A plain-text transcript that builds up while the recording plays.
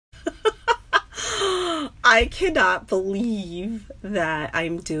I cannot believe that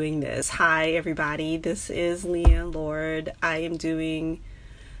I'm doing this. Hi, everybody. This is Leanne Lord. I am doing,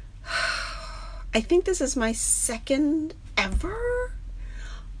 I think this is my second ever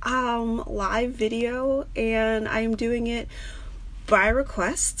live video, and I'm doing it by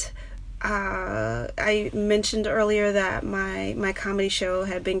request. I mentioned earlier that my comedy show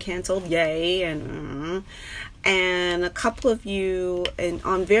had been canceled. Yay. And a couple of you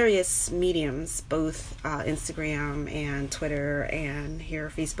on various mediums, both Instagram and Twitter and here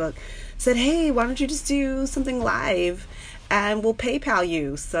Facebook, said, hey, why don't you just do something live and we'll PayPal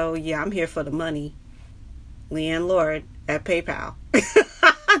you. So yeah, I'm here for the money. Leanne Lord at PayPal.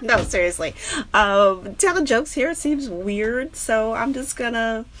 No, seriously. Telling jokes here seems weird, so I'm just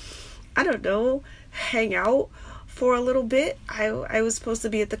gonna, I don't know, hang out for a little bit. I was supposed to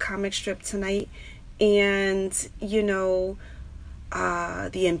be at the comic strip tonight, and the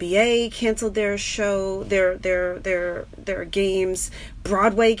NBA canceled their show, their games.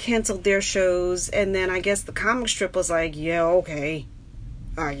 Broadway canceled their shows, and then I guess the comic strip was like, yeah, okay,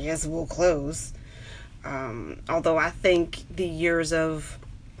 I guess we'll close. Although I think the years of,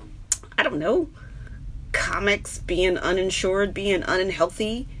 I don't know, comics being uninsured, being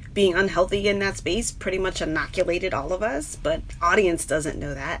unhealthy in that space pretty much inoculated all of us, but audience doesn't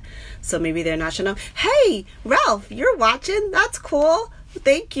know that, so maybe they're not gonna know. Hey, Ralph, you're watching. That's cool.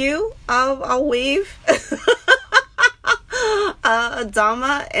 Thank you. I'll wave.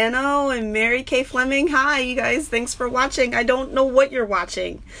 Adama, Eno, and Mary Kay Fleming. Hi, you guys. Thanks for watching. I don't know what you're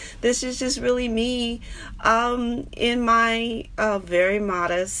watching. This is just really me in my very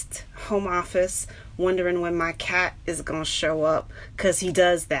modest home office, wondering when my cat is gonna show up, because he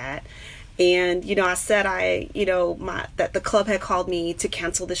does that. And I said that the club had called me to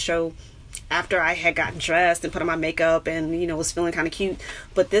cancel the show after I had gotten dressed and put on my makeup and was feeling kind of cute,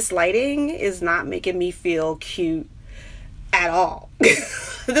 but this lighting is not making me feel cute at all.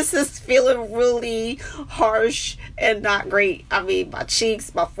 This is feeling really harsh and not great. I mean, my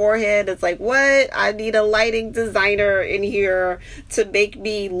cheeks, my forehead, it's like, what? I need a lighting designer in here to make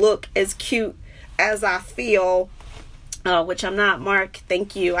me look as cute as I feel, which I'm not. Mark,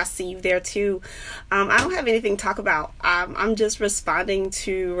 thank you. I see you there too. I don't have anything to talk about. I'm just responding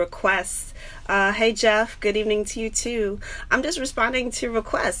to requests. Hey Jeff, good evening to you too. I'm just responding to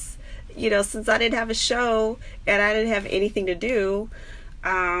requests. Since I didn't have a show and I didn't have anything to do,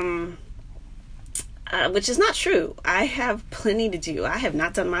 which is not true. I have plenty to do. I have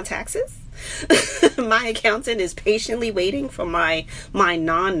not done my taxes. My accountant is patiently waiting for my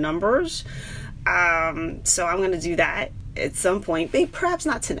non-numbers. So I'm going to do that at some point, maybe perhaps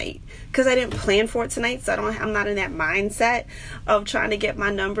not tonight, because I didn't plan for it tonight, so I'm not in that mindset of trying to get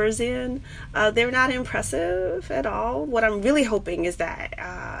my numbers in. They're not impressive at all. What I'm really hoping is that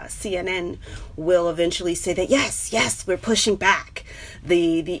CNN will eventually say that yes, we're pushing back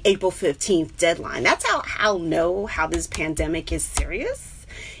the April 15th deadline. That's how I'll know how this pandemic is serious.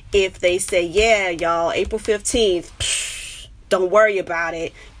 If they say, yeah, y'all, April 15th, don't worry about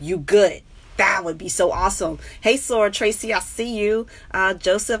it, you good. That would be so awesome. Hey, Sora, Tracy, I see you.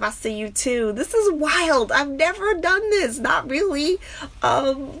 Joseph, I see you too. This is wild. I've never done this. Not really.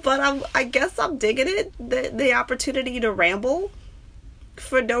 But I guess I'm digging it. The opportunity to ramble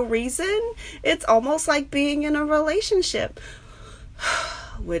for no reason. It's almost like being in a relationship,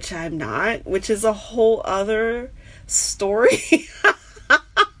 which I'm not, which is a whole other story.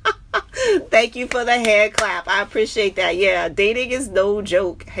 Thank you for the hand clap. I appreciate that. Yeah, dating is no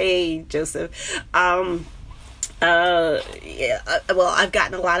joke. Hey, Joseph. Well, I've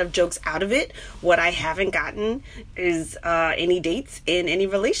gotten a lot of jokes out of it. What I haven't gotten is any dates in any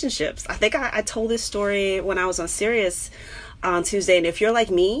relationships. I think I told this story when I was on Sirius on Tuesday, and if you're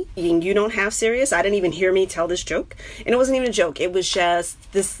like me and you don't have Sirius, I didn't even hear me tell this joke, and it wasn't even a joke. It was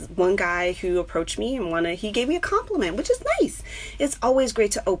just this one guy who approached me and he gave me a compliment, which is nice. It's always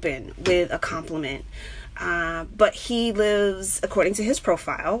great to open with a compliment. But he lives, according to his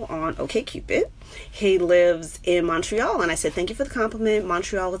profile on OkCupid, he lives in Montreal, and I said, thank you for the compliment.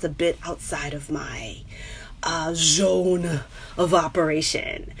 Montreal is a bit outside of my zone of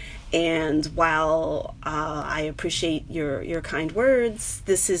operation. And while I appreciate your kind words,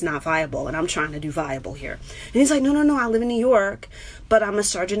 this is not viable, and I'm trying to do viable here. And he's like, no, I live in New York, but I'm a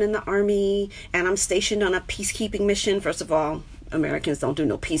sergeant in the Army, and I'm stationed on a peacekeeping mission. First of all, Americans don't do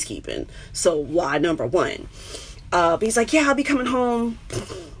no peacekeeping, so why number one? But he's like, yeah, I'll be coming home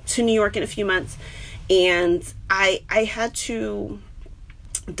to New York in a few months. And I had to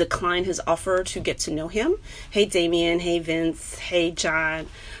decline his offer to get to know him. Hey, Damien. Hey, Vince. Hey, John.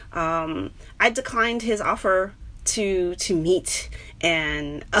 I declined his offer to meet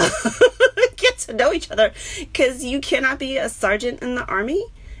and get to know each other, because you cannot be a sergeant in the Army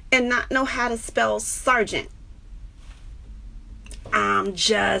and not know how to spell sergeant. I'm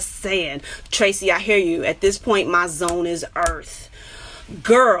just saying. Tracy, I hear you. At this point, my zone is Earth.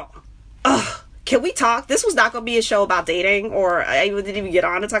 Girl, can we talk? This was not going to be a show about dating, or I didn't even get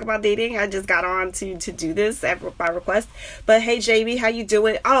on to talk about dating. I just got on to do this by request. But hey, Jamie, how you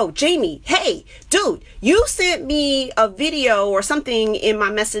doing? Oh, Jamie, hey, dude, you sent me a video or something in my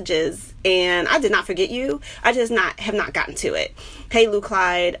messages, and I did not forget you. I just have not gotten to it. Hey, Lou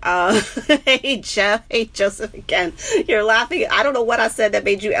Clyde. Hey, Jeff. Hey, Joseph again. You're laughing. I don't know what I said that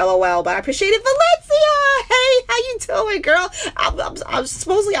made you LOL, but I appreciate it. Valencia. Hey, how you doing, girl?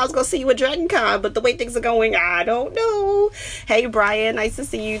 Supposedly I was going to see you at Dragon Con, but the way things are going, I don't know. Hey, Brian. Nice to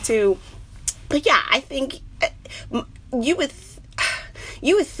see you too. But yeah, I think you would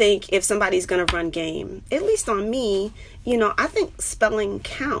think if somebody's going to run game, at least on me, I think spelling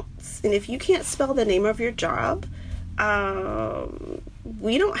counts. And if you can't spell the name of your job,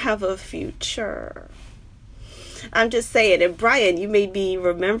 we don't have a future. I'm just saying. And Brian, you made me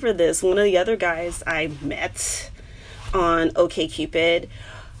remember this. One of the other guys I met on OkCupid,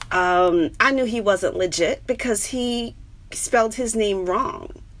 I knew he wasn't legit because he spelled his name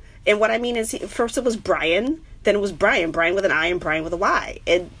wrong. And what I mean is, first it was Brian, then it was Brian with an I and Brian with a Y.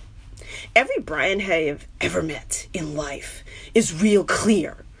 And every Brian I have ever met in life is real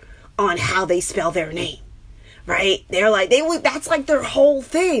clear on how they spell their name. Right? They're like, that's like their whole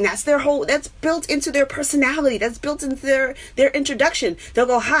thing. That's built into their personality. That's built into their introduction. They'll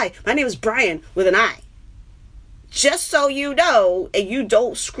go, hi, my name is Brian with an I. Just so you know, and you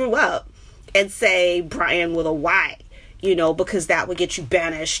don't screw up and say Brian with a Y, because that would get you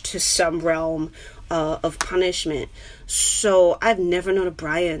banished to some realm of punishment. So I've never known a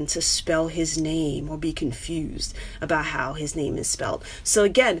Brian to spell his name or be confused about how his name is spelled. So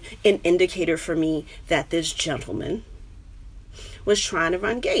again, an indicator for me that this gentleman was trying to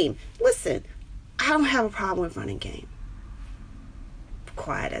run game. Listen, I don't have a problem with running game.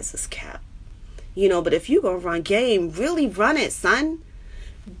 Quiet as this cat. But if you're going to run game, really run it, son.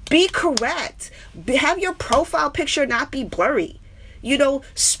 Be correct. Have your profile picture not be blurry.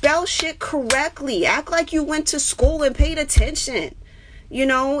 Spell shit correctly. Act like you went to school and paid attention.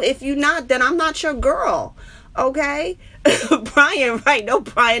 If you're not, then I'm not your girl. Okay? Brian, right? No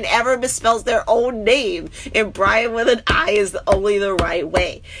Brian ever misspells their own name. And Brian with an I is only the right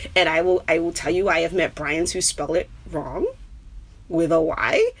way. And I will tell you, I have met Brians who spell it wrong with a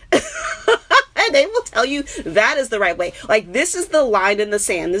Y. And they will tell you that is the right way. Like, this is the line in the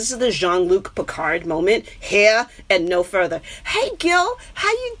sand. This is the Jean-Luc Picard moment. Here and no further. Hey, Gil, how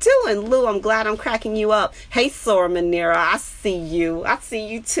you doing? Lou, I'm glad I'm cracking you up. Hey, Sora Manera, I see you. I see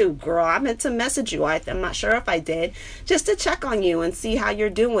you too, girl. I meant to message you. I'm not sure if I did. Just to check on you and see how you're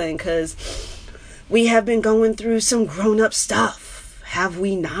doing, because we have been going through some grown-up stuff. Have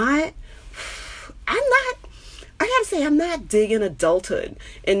we not? I gotta say, I'm not digging adulthood.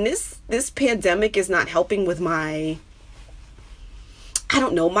 And this pandemic is not helping with my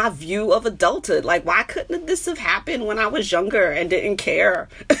view of adulthood. Like, why couldn't this have happened when I was younger and didn't care?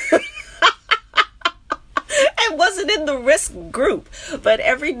 I wasn't in the risk group. But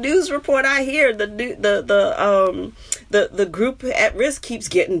every news report I hear, the group at risk keeps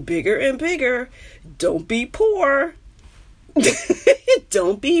getting bigger and bigger. Don't be poor.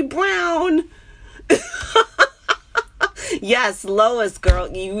 Don't be brown. Yes, Lois, girl,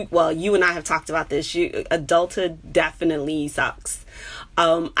 you and I have talked about this. Adulthood definitely sucks.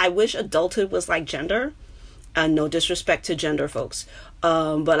 I wish adulthood was like gender. No disrespect to gender folks.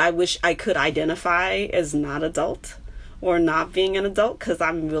 But I wish I could identify as not adult or not being an adult, because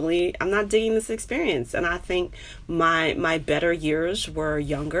I'm not digging this experience. And I think my better years were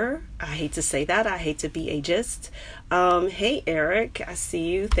younger. I hate to say that. I hate to be ageist. Hey, Eric, I see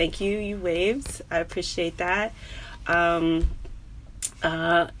you. Thank you. You waved. I appreciate that.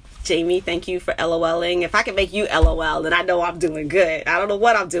 Jamie, thank you for LOLing. If I can make you LOL, then I know I'm doing good. I don't know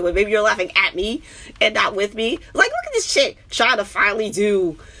what I'm doing. Maybe you're laughing at me and not with me. Like, look at this chick trying to finally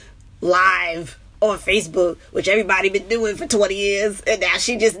do live on Facebook, which everybody been doing for 20 years, and now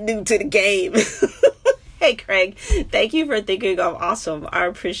she just new to the game. Hey, Craig, thank you for thinking I'm awesome. I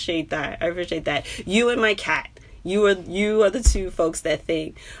appreciate that. You and my cat, you are the two folks that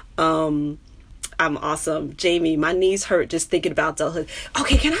think I'm awesome. Jamie, my knees hurt just thinking about adulthood.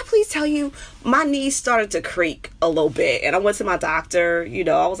 Okay, can I please tell you, my knees started to creak a little bit, and I went to my doctor.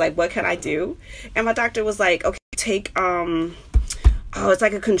 I was like, what can I do? And my doctor was like, okay, take it's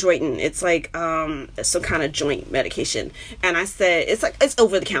like a chondroitin. It's like some kind of joint medication. And I said, it's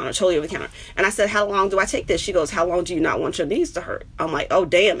over the counter, totally over the counter. And I said, how long do I take this? She goes, how long do you not want your knees to hurt? I'm like, oh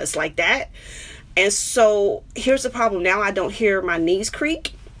damn, it's like that. And so here's the problem. Now I don't hear my knees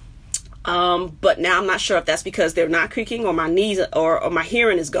creak. But now I'm not sure if that's because they're not creaking or my knees or my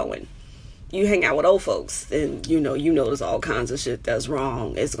hearing is going. You hang out with old folks and you notice all kinds of shit that's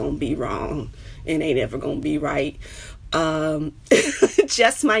wrong. It's gonna be wrong and ain't ever gonna be right.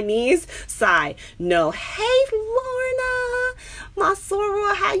 Just my knees? Sigh. No. Hey Lorna, my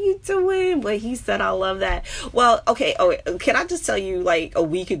soror, how you doing? But he said I love that. Well, okay, can I just tell you, like a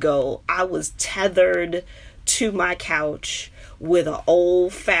week ago I was tethered to my couch with an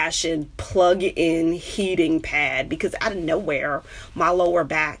old-fashioned plug-in heating pad because out of nowhere my lower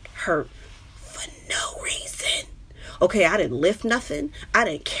back hurt for no reason. Okay, I didn't lift nothing. I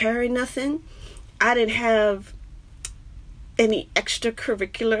didn't carry nothing. I didn't have any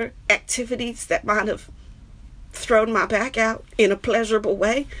extracurricular activities that might have thrown my back out in a pleasurable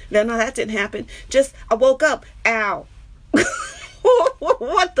way. No, that didn't happen. Just I woke up, ow.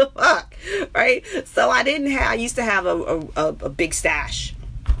 What the fuck, right? So I used to have a big stash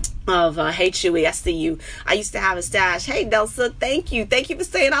of hey Chewy, I see you. I used to have a stash. Hey Delsa, thank you for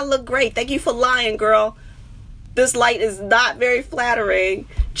saying I look great. Thank you for lying, girl. This light is not very flattering.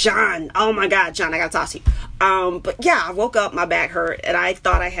 John, oh my God, John, I gotta talk to you. But yeah, I woke up, my back hurt, and I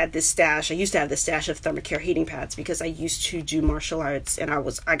thought I had this stash. I used to have this stash of Thermacare heating pads because I used to do martial arts and I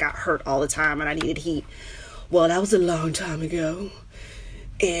got hurt all the time and I needed heat. Well, that was a long time ago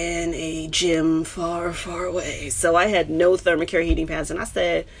in a gym far, far away. So I had no Thermacare heating pads. And I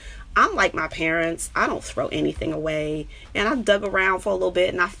said, I'm like my parents. I don't throw anything away. And I dug around for a little bit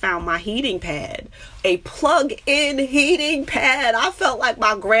and I found my heating pad. A plug-in heating pad. I felt like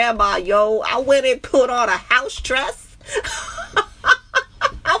my grandma, yo. I went and put on a house dress.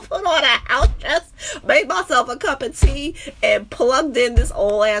 I put on a house dress, made myself a cup of tea, and plugged in this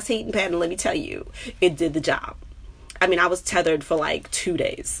old ass heating pad. And let me tell you, it did the job. I mean, I was tethered for like 2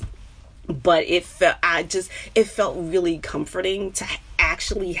 days, but it felt really comforting to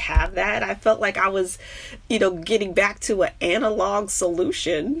actually have that. I felt like I was, getting back to an analog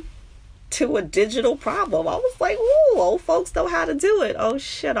solution to a digital problem. I was like, ooh, old folks know how to do it. Oh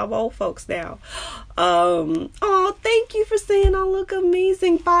shit, I'm old folks now. Oh, thank you for saying I look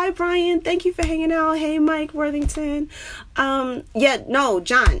amazing. Bye, Brian. Thank you for hanging out. Hey, Mike Worthington. John,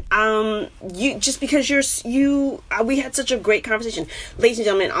 you just because we had such a great conversation. Ladies and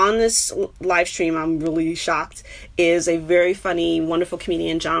gentlemen, on this live stream, I'm really shocked, is a very funny, wonderful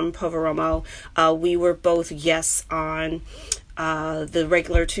comedian, John Poveromo. We were both guests on the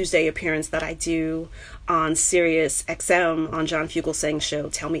regular Tuesday appearance that I do on Sirius XM on John Fugelsang's show,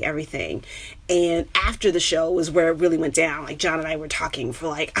 Tell Me Everything. And after the show was where it really went down. Like John and I were talking for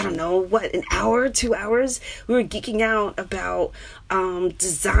like, I don't know, an hour, 2 hours. We were geeking out about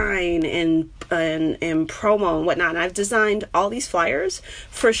design and promo and whatnot. And I've designed all these flyers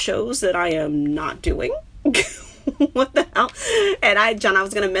for shows that I am not doing. What the hell? And John, I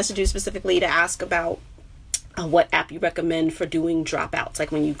was going to message you specifically to ask about what app you recommend for doing dropouts,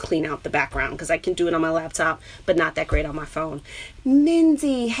 like when you clean out the background, because I can do it on my laptop, but not that great on my phone.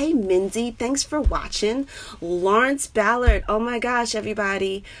 Mindy, hey Mindy, thanks for watching. Lawrence Ballard, oh my gosh,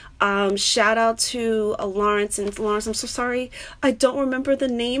 everybody. Shout out to Lawrence. And Lawrence, I'm so sorry, I don't remember the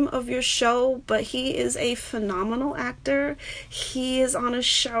name of your show, but he is a phenomenal actor. He is on a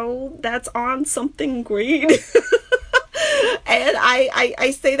show that's on Something Great. And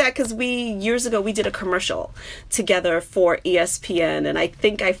I say that because years ago we did a commercial together for ESPN, and I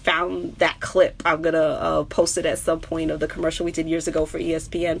think I found that clip. I'm gonna post it at some point of the commercial we did years ago for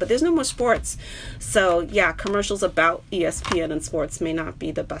ESPN, but there's no more sports. So yeah, commercials about ESPN and sports may not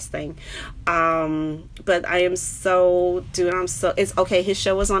be the best thing. But it's okay. His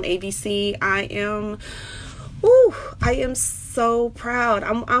show is on ABC. I am so proud.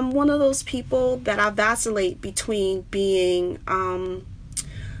 I'm one of those people that I vacillate between being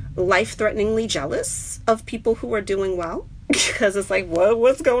life-threateningly jealous of people who are doing well, because it's like,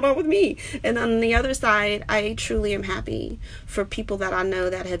 what's going on with me? And on the other side, I truly am happy for people that I know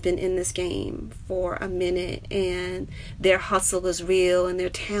that have been in this game for a minute, and their hustle is real, and their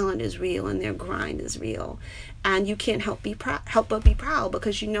talent is real, and their grind is real, and you can't help but be proud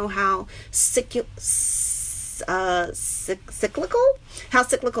because you know how cyclical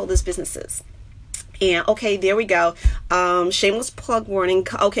this business is. And okay, there we go. Shameless plug warning.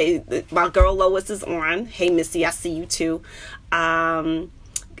 Okay, my girl Lois is on. Hey Missy, I see you too.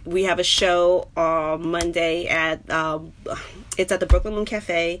 We have a show on Monday it's at the Brooklyn Moon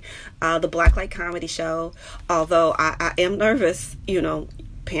Cafe, the Blacklight Comedy Show. Although I am nervous,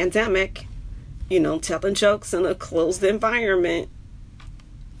 pandemic, telling jokes in a closed environment.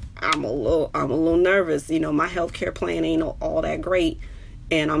 I'm a little nervous. My healthcare plan ain't all that great.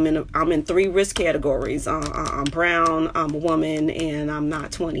 and I'm in 3 risk categories. I'm brown, I'm a woman, and I'm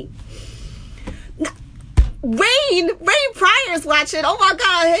not 20. Rain Pryor's watching. Oh my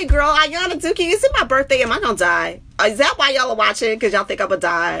God. Hey girl, Ayana Duki, is it my birthday? Am I gonna die? Is that why y'all are watching? Because y'all think I'm gonna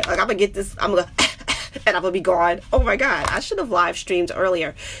die? Like, I'm gonna get this, I'm gonna and I'm gonna be gone. Oh my God, I should have live streamed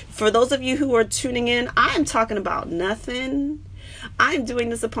earlier. For those of you who are tuning in, I am talking about nothing. I'm doing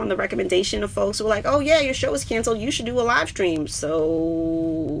this upon the recommendation of folks who are like, oh yeah, your show is canceled, you should do a live stream.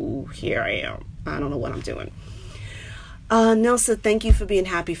 So here I am. I don't know what I'm doing. Nelsa, thank you for being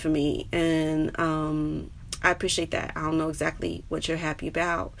happy for me. And I appreciate that. I don't know exactly what you're happy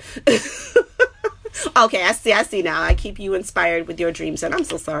about. Okay, I see now. I keep you inspired with your dreams, and I'm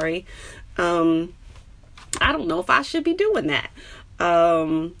so sorry. I don't know if I should be doing that.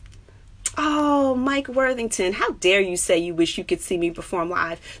 Oh, Mike Worthington, how dare you say you wish you could see me perform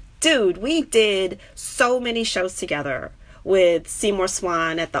live? Dude, we did so many shows together with Seymour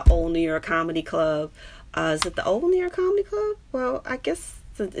Swan at the Old New York Comedy Club. Is it the Old New York Comedy Club? Well, I guess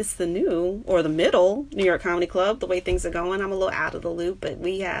it's the new or the middle New York Comedy Club, the way things are going. I'm a little out of the loop, but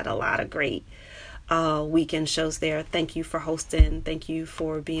we had a lot of great weekend shows there. Thank you for hosting. Thank you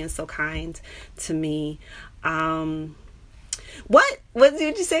for being so kind to me. What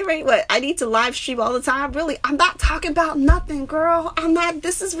did you say, Ray? What, I need to live stream all the time? Really? I'm not talking about nothing, girl. I'm not.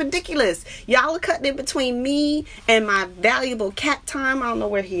 This is ridiculous. Y'all are cutting in between me and my valuable cat time. I don't know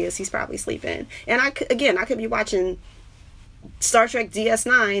where he is. He's probably sleeping. And I could be watching Star Trek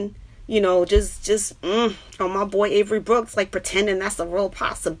DS9, just on my boy Avery Brooks, like pretending that's a real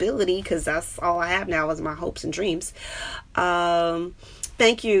possibility, because that's all I have now is my hopes and dreams.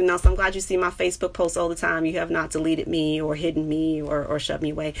 Thank you, Nelson. I'm glad you see my Facebook posts all the time. You have not deleted me or hidden me or shoved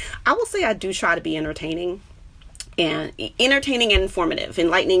me away. I will say I do try to be entertaining and informative,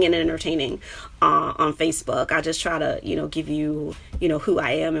 enlightening and entertaining on Facebook. I just try to, give you, who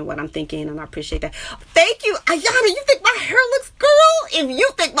I am and what I'm thinking, and I appreciate that. Thank you. Ayana, you think my hair looks, girl? If you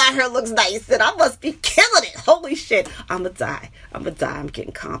think my hair looks nice, then I must be killing it. Holy shit. I'm gonna die. I'm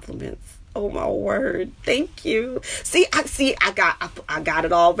getting compliments. Oh my word. Thank you. I got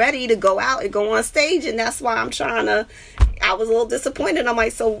it all ready to go out and go on stage, and that's why I was a little disappointed. I'm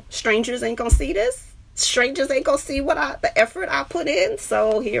like, so strangers ain't gonna see this? Strangers ain't gonna see the effort I put in?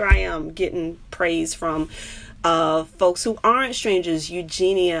 So here I am getting praise from folks who aren't strangers.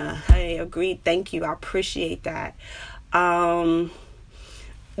 Eugenia, hey, agreed. Thank you. I appreciate that. What?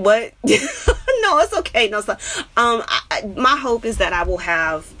 No, it's okay. No, so, my hope is that I will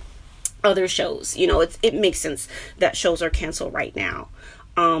have other shows. It makes sense that shows are canceled right now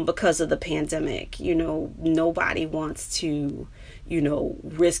because of the pandemic. Nobody wants to,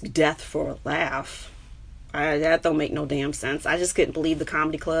 risk death for a laugh. That don't make no damn sense. I just couldn't believe the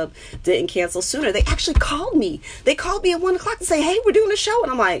comedy club didn't cancel sooner. They actually called me. They called me at 1 o'clock to say, hey, we're doing a show.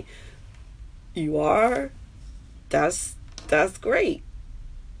 And I'm like, you are? That's great.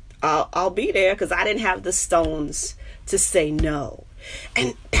 I'll be there, because I didn't have the stones to say no.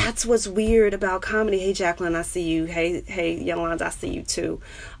 And that's what's weird about comedy. Hey, Jacqueline, I see you. Hey, Yolanda, I see you too.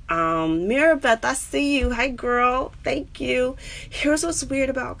 Mirabeth, I see you. Hi, girl. Thank you. Here's what's weird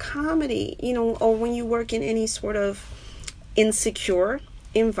about comedy, or when you work in any sort of insecure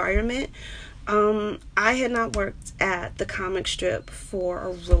environment. I had not worked at the comic strip for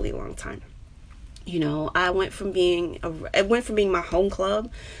a really long time. I went from being my home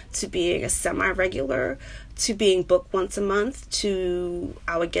club to being a semi-regular to being booked once a month to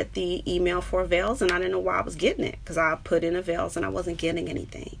I would get the email for avails, and I didn't know why I was getting it, because I put in avails and I wasn't getting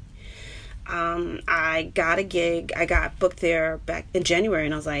anything. I got a gig. I got booked there back in January,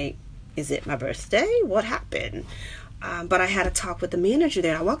 and I was like, is it my birthday? What happened? But I had a talk with the manager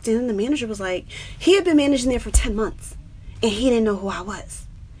there. I walked in and the manager was like, he had been managing there for 10 months and he didn't know who I was.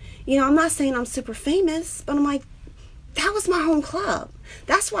 I'm not saying I'm super famous, but I'm like, that was my home club.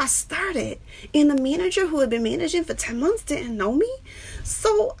 That's why I started. And the manager who had been managing for 10 months didn't know me.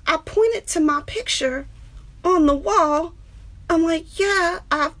 So I pointed to my picture on the wall. I'm like, yeah,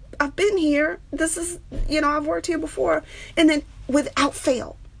 I've been here. This is, I've worked here before. And then without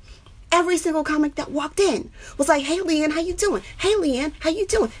fail, every single comic that walked in was like, hey, Leanne, how you doing? Hey, Leanne, how you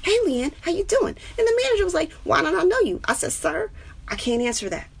doing? Hey, Leanne, how you doing? And the manager was like, why don't I know you? I said, sir, I can't answer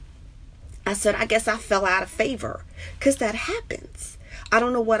that. I said, I guess I fell out of favor, because that happens. I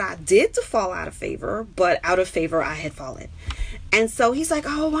don't know what I did to fall out of favor, but out of favor I had fallen. And so he's like,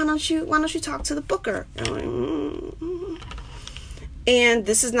 oh, why don't you talk to the booker? And I'm like, mm-hmm. And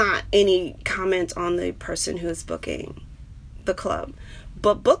this is not any comment on the person who is booking the club,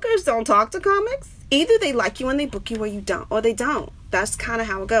 but bookers don't talk to comics. Either they like you and they book you, or you don't, or they don't. That's kind of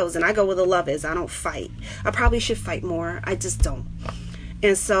how it goes. And I go where the love is. I don't fight. I probably should fight more. I just don't.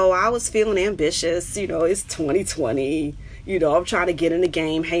 And so I was feeling ambitious. It's 2020. I'm trying to get in the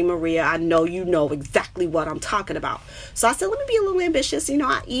game. Hey, Maria, I know you know exactly what I'm talking about. So I said, let me be a little ambitious.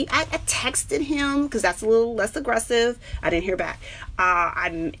 I texted him because that's a little less aggressive. I didn't hear back.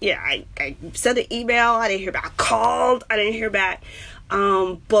 I sent an email. I didn't hear back. I called. I didn't hear back.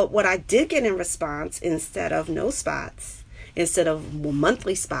 But what I did get in response, instead of no spots, instead of a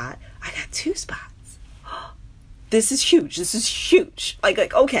monthly spot, I got 2 spots. This is huge. This is huge.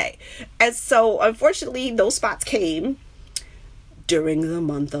 Like, okay. And so, unfortunately, those spots came during the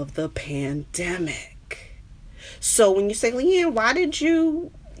month of the pandemic. So when you say, Leanne, why did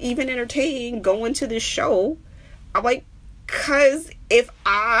you even entertain going to this show? I'm like, because if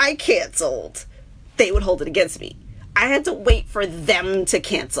I canceled, they would hold it against me. I had to wait for them to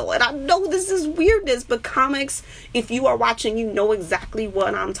cancel. And I know this is weirdness, but comics, if you are watching, you know exactly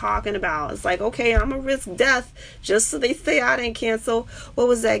what I'm talking about. It's like, okay, I'm going to risk death just so they say I didn't cancel. What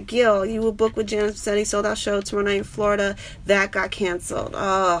was that, Gil? You were booked with Janet Bassetti, sold out show tomorrow night in Florida. That got canceled.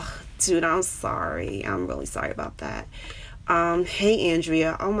 Oh, dude, I'm sorry. I'm really sorry about that. Hey,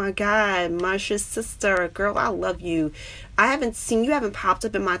 Andrea. Oh, my God. Marsha's sister. Girl, I love you. I haven't seen you. Haven't popped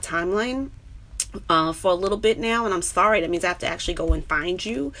up in my timeline for a little bit now, and I'm sorry. That means I have to actually go and find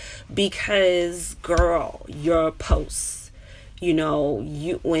you, because girl, your posts,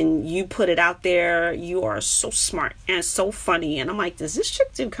 when you put it out there, you are so smart and so funny, and I'm like, does this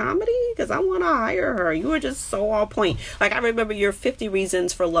chick do comedy? Because I want to hire her. You were just so on point. Like, I remember your 50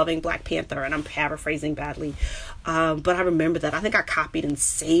 reasons for loving Black Panther, and I'm paraphrasing badly, but I remember that. I think I copied and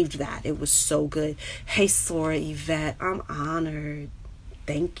saved that. It was so good. Hey, Sora Yvette, I'm honored.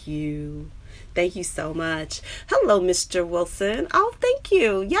 Thank you. Thank you so much. Hello, Mr. Wilson. Oh, thank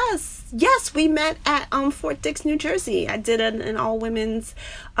you. Yes, we met at Fort Dix, New Jersey. I did an all-women's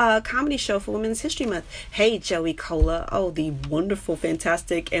comedy show for Women's History Month. Hey, Joey Cola. Oh, the wonderful,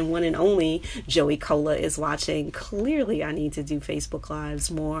 fantastic, and one and only Joey Cola is watching. Clearly, I need to do Facebook Lives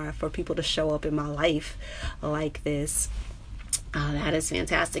more for people to show up in my life like this. That is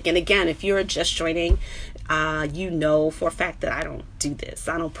fantastic. And again, if you're just joining, you know for a fact that I don't do this.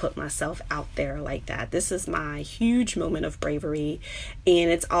 I don't put myself out there like that. This is my huge moment of bravery.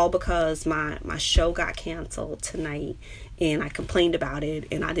 And it's all because my show got canceled tonight. And I complained about it.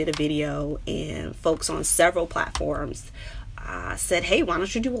 And I did a video. And folks on several platforms said, hey, why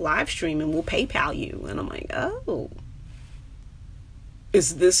don't you do a live stream and we'll PayPal you? And I'm like, oh.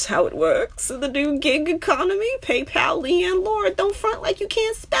 Is this how it works in the new gig economy? PayPal, Leanne Lord. Don't front like you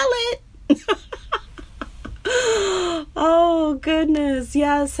can't spell it. Oh, goodness.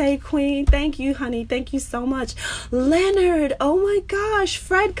 Yes. Hey, Queen. Thank you, honey. Thank you so much. Leonard. Oh, my gosh.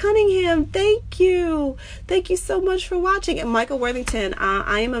 Fred Cunningham. Thank you. Thank you so much for watching. And Michael Worthington.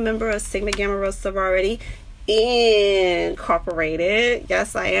 I am a member of Sigma Gamma Rho Sorority Incorporated.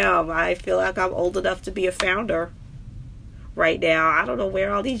 Yes, I am. I feel like I'm old enough to be a founder right now. I don't know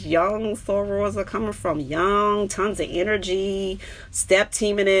where all these young sorors are coming from. Young, tons of energy, step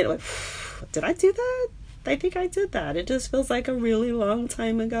teaming it. Like, did I do that? I think I did that. It just feels like a really long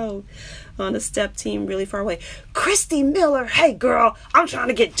time ago on a step team really far away. Christy Miller. Hey, girl, I'm trying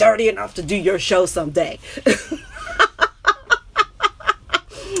to get dirty enough to do your show someday.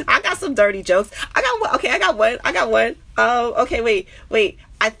 I got some dirty jokes. I got one. Okay, I got one. Okay, wait.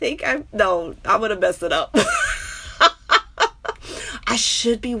 I'm going to mess it up. I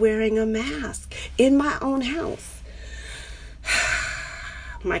should be wearing a mask in my own house.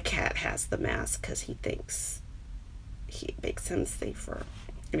 My cat has the mask because he thinks it makes him safer.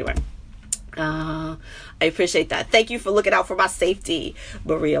 Anyway, I appreciate that. Thank you for looking out for my safety,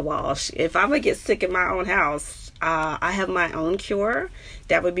 Maria Walsh. If I'm going to get sick in my own house, I have my own cure.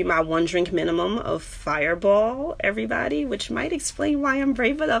 That would be my 1 drink minimum of Fireball, everybody, which might explain why I'm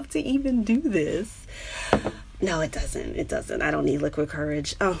brave enough to even do this. No, it doesn't. I don't need liquid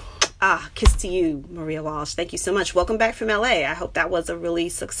courage. Kiss to you, Maria Walsh. Thank you so much. Welcome back from LA. I hope that was a really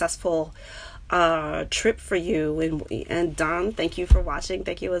successful trip for you. And Don, thank you for watching.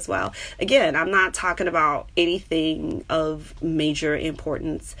 Thank you as well. Again, I'm not talking about anything of major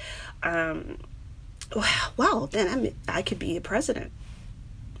importance. Well, then I could be the president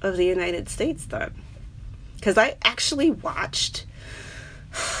of the United States then. Because I actually watched...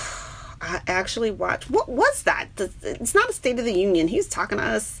 what was that? It's not a State of the Union. He was talking to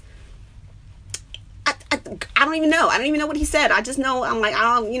us. I don't even know. I don't even know what he said. I just know, I'm like,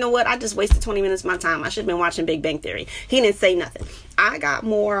 oh, you know what? I just wasted 20 minutes of my time. I should have been watching Big Bang Theory. He didn't say nothing. I got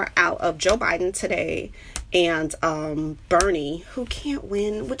more out of Joe Biden today and Bernie, who can't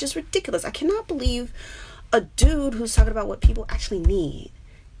win, which is ridiculous. I cannot believe a dude who's talking about what people actually need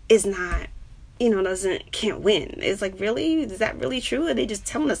is not, can't win. It's like, really? Is that really true? Or are they just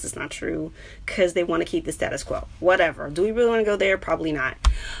telling us it's not true because they want to keep the status quo? Whatever. Do we really want to go there? Probably not.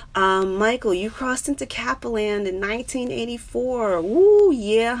 Michael, you crossed into Kappa Land in 1984. Ooh,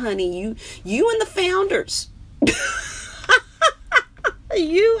 yeah, honey. You and the founders.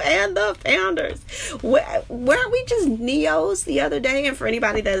 You and the founders. Weren't we just neos the other day? And for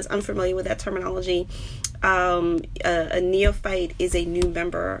anybody that is unfamiliar with that terminology, a neophyte is a new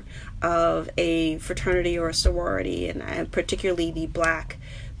member of a fraternity or a sorority, and particularly the Black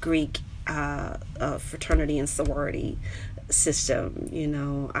Greek fraternity and sorority system.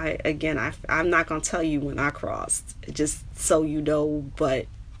 I'm not gonna tell you when I crossed, just so you know, but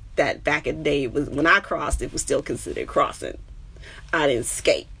that back in the day, it was when I crossed, it was still considered crossing. I didn't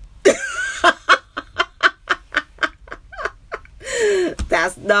skate.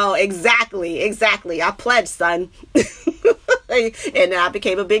 Exactly. I pledged, son. And then I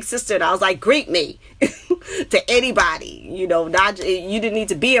became a big sister, and I was like, greet me to anybody. You didn't need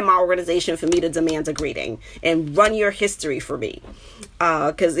to be in my organization for me to demand a greeting and run your history for me.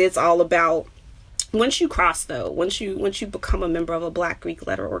 Because it's all about, once you cross, though, once you become a member of a Black Greek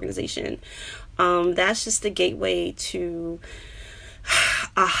letter organization, that's just the gateway to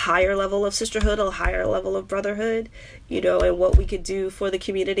a higher level of sisterhood, a higher level of brotherhood, and what we could do for the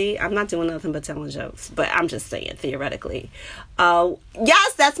community. I'm not doing nothing but telling jokes, but I'm just saying, theoretically.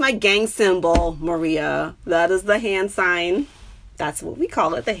 Yes, that's my gang symbol, Maria. That is the hand sign. That's what we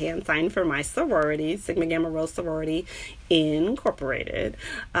call it, the hand sign for my sorority, Sigma Gamma Rho Sorority Incorporated.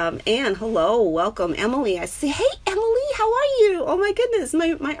 And hello, welcome, Emily. I say, hey, Emily, how are you? Oh my goodness,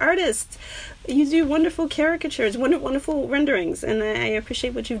 my artist. You do wonderful caricatures, wonderful renderings, and I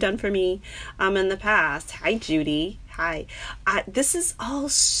appreciate what you've done for me in the past. Hi, Judy. Hi. This is all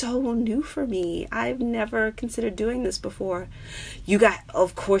so new for me. I've never considered doing this before.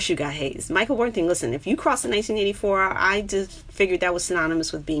 Of course you got hazed. Michael Worthing, listen, if you crossed in 1984, I just figured that was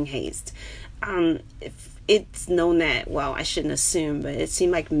synonymous with being hazed. If it's known that, well, I shouldn't assume, but it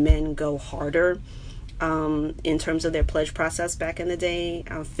seemed like men go harder in terms of their pledge process back in the day,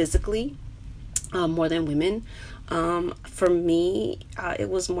 physically, more than women. For me, it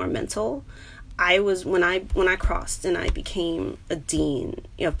was more mental. When I crossed and I became a dean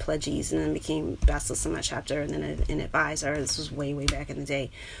of pledgees and then became bacheloress in my chapter and then an advisor, this was way back in the day,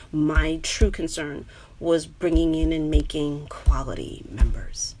 my true concern was bringing in and making quality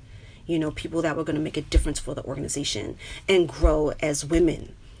members, people that were going to make a difference for the organization and grow as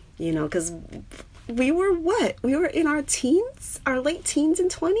women, because we were in our teens, our late teens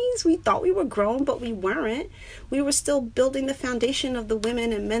and 20s. We thought we were grown, but we weren't. We were still building the foundation of the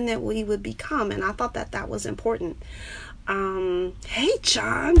women and men that we would become. And I thought that was important. Hey,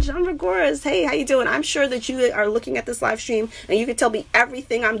 John Regoras. Hey, how you doing? I'm sure that you are looking at this live stream and you can tell me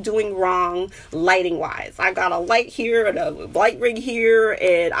everything I'm doing wrong lighting wise. I got a light here and a light rig here,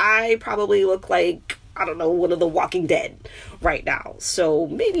 and I probably look like, I don't know, one of the Walking Dead right now. So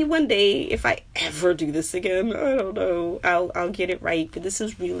maybe one day, if I ever do this again, I don't know, I'll get it right. But this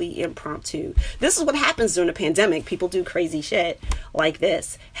is really impromptu. This is what happens during a pandemic. People do crazy shit like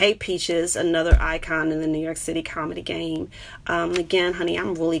this. Hey, Peaches, another icon in the New York City comedy game. Again, honey,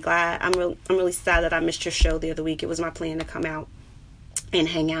 I'm really glad. I'm really sad that I missed your show the other week. It was my plan to come out and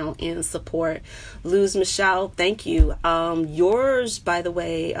hang out and support. Luz Michelle, thank you. Yours, by the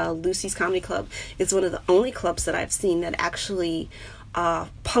way, Lucy's Comedy Club, is one of the only clubs that I've seen that actually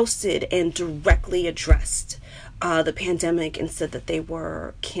posted and directly addressed the pandemic and said that they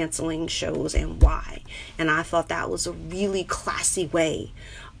were canceling shows and why. And I thought that was a really classy way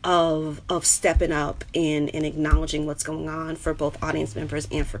of stepping up and acknowledging what's going on for both audience members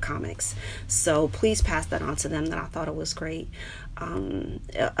and for comics. So please pass that on to them. That I thought it was great.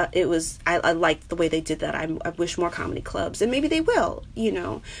 I liked the way they did that. I wish more comedy clubs, and maybe they will,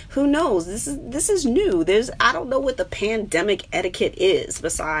 who knows? This is new. I don't know what the pandemic etiquette is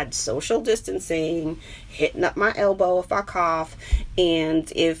besides social distancing, hitting up my elbow if I cough,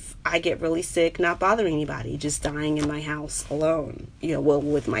 and if I get really sick, not bothering anybody, just dying in my house alone,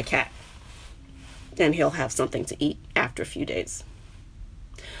 with my cat, and he'll have something to eat after a few days.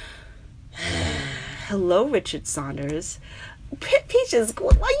 Hello, Richard Saunders. Peaches, are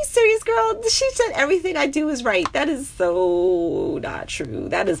you serious, girl? She said everything I do is right. That is so not true.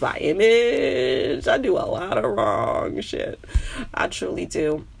 That is my image. I do a lot of wrong shit. I truly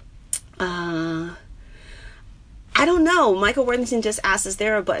do. I don't know. Michael Worthington just asked, is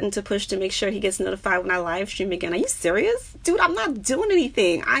there a button to push to make sure he gets notified when I live stream again? Are you serious? Dude, I'm not doing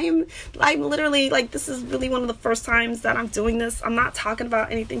anything. I'm literally, this is really one of the first times that I'm doing this. I'm not talking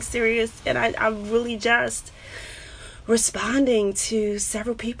about anything serious, and I really just responding to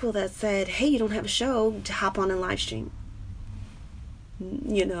several people that said, hey, you don't have a show, to hop on and live stream.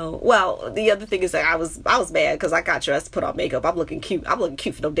 Well, the other thing is that I was mad because I got dressed, put on makeup. I'm looking cute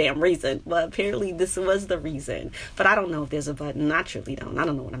for no damn reason. But apparently this was the reason. But I don't know if there's a button. I truly don't. I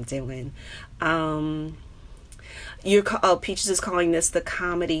don't know what I'm doing. Peaches is calling this the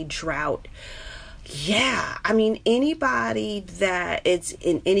comedy drought. Yeah, I mean, anybody that is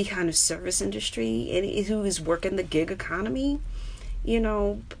in any kind of service industry, who is working the gig economy,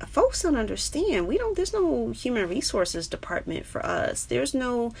 folks don't understand. There's no human resources department for us. There's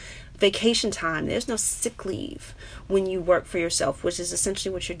no vacation time. There's no sick leave when you work for yourself, which is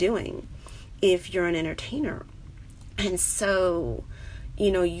essentially what you're doing if you're an entertainer. And so,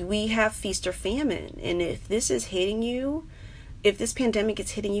 we have feast or famine. And if this is hitting you, if this pandemic is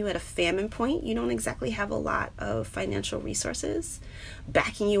hitting you at a famine point, you don't exactly have a lot of financial resources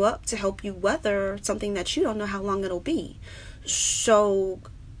backing you up to help you weather something that you don't know how long it'll be. So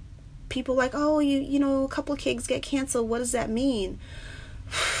people like, oh, a couple of gigs get canceled. What does that mean?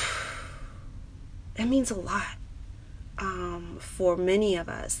 That means a lot for many of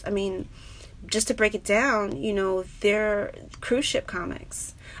us. I mean, just to break it down, they're cruise ship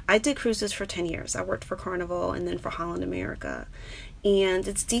comics. I did cruises for 10 years. I worked for Carnival and then for Holland America. And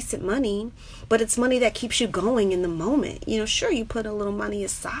it's decent money, but it's money that keeps you going in the moment. Sure, you put a little money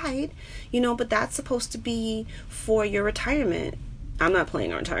aside, but that's supposed to be for your retirement. I'm not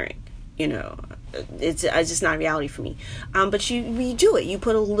planning on retiring, it's just not reality for me. But you do it. You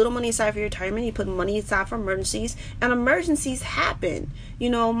put a little money aside for your retirement. You put money aside for emergencies, and emergencies happen.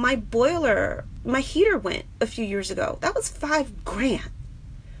 My heater went a few years ago. That was $5,000.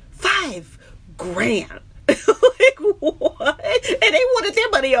 $5,000. Like, what? And they wanted their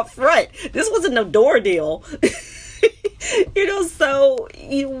money up front. This wasn't no door deal. So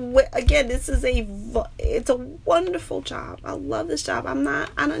again, it's a wonderful job. I love this job.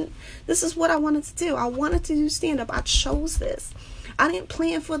 This is what I wanted to do. I wanted to do stand-up. I chose this. I didn't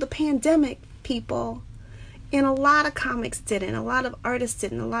plan for the pandemic, people. And a lot of comics didn't. A lot of artists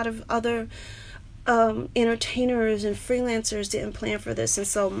didn't. A lot of other entertainers and freelancers didn't plan for this. And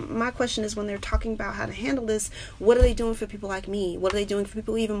so my question is, when they're talking about how to handle this, what are they doing for people like me? What are they doing for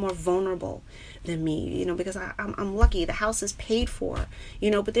people even more vulnerable than me? Because I'm lucky. The house is paid for,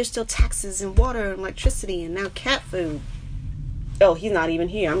 but there's still taxes and water and electricity and now cat food. Oh, he's not even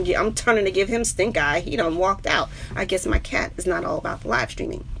here. I'm turning to give him stink eye. He done walked out. I guess my cat is not all about the live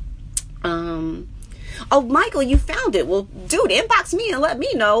streaming. Oh, Michael, you found it. Well, dude, inbox me and let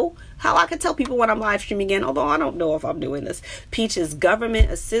me know how I can tell people when I'm live streaming again, although I don't know if I'm doing this. Peaches,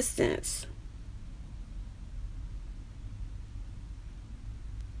 government assistance.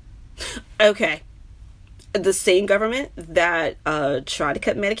 Okay. The same government that tried to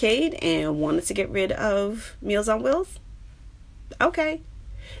cut Medicaid and wanted to get rid of Meals on Wheels. Okay.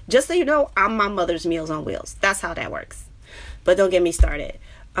 Just so you know, I'm my mother's Meals on Wheels. That's how that works. But don't get me started.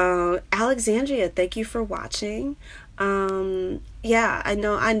 Alexandria, thank you for watching. Yeah,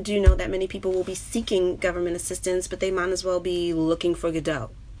 I do know that many people will be seeking government assistance, but they might as well be looking for Godot,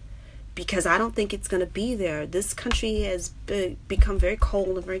 because I don't think it's going to be there. This country has become very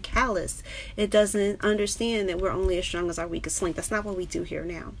cold and very callous. It doesn't understand that we're only as strong as our weakest link. That's not what we do here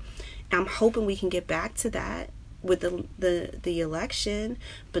now. I'm hoping we can get back to that with the election,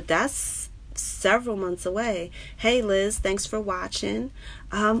 but that's several months away. Hey Liz, thanks for watching.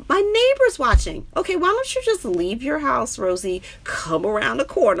 My neighbor's watching. Okay, why don't you just leave your house, Rosie, come around the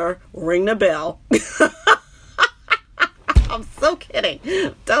corner, ring the bell. I'm so kidding.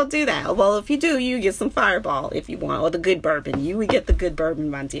 Don't do that. Well, if you do, you get some Fireball if you want, or the good bourbon. You would get the good bourbon,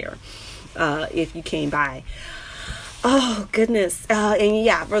 my dear, if you came by. Oh, goodness. And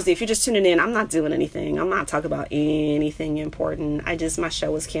yeah, Rosie, if you're just tuning in, I'm not doing anything. I'm not talking about anything important. My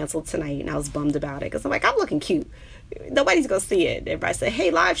show was canceled tonight, and I was bummed about it because I'm like, I'm looking cute. Nobody's going to see it. Everybody said, hey,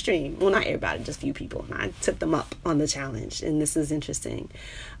 live stream. Well, not everybody, just a few people. And I took them up on the challenge, and this is interesting.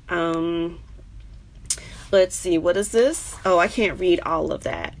 Let's see. What is this? Oh, I can't read all of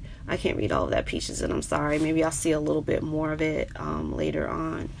that. Peaches, and I'm sorry. Maybe I'll see a little bit more of it later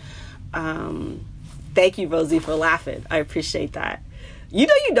on. Thank you, Rosie, for laughing. I appreciate that. You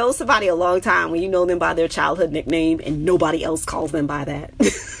know somebody a long time when you know them by their childhood nickname and nobody else calls them by that.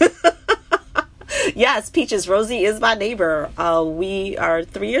 Yes, Peaches, Rosie is my neighbor. We are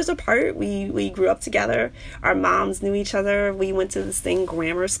 3 years apart. We grew up together. Our moms knew each other. We went to the same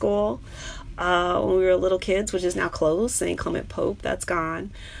grammar school when we were little kids, which is now closed. St. Clement Pope, that's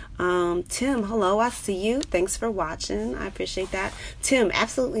gone. Tim, hello, I see you. Thanks for watching. I appreciate that. Tim,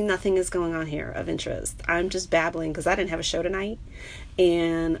 absolutely nothing is going on here of interest. I'm just babbling because I didn't have a show tonight.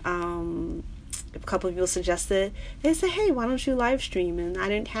 And a couple of people suggested, they said, hey, why don't you live stream? And I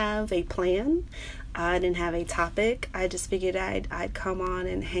didn't have a plan. I didn't have a topic. I just figured I'd come on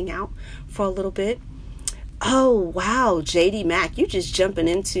and hang out for a little bit. Oh, wow, JD Mack, you just jumping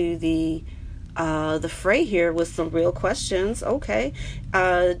into the fray here with some real questions. Okay.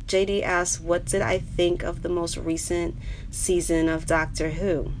 JD asks, what did I think of the most recent season of Doctor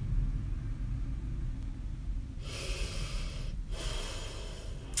Who?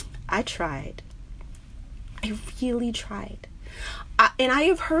 I tried. I really tried. And I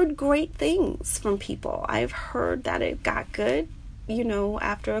have heard great things from people. I've heard that it got good,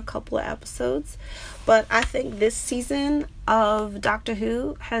 after a couple of episodes. But I think this season of Doctor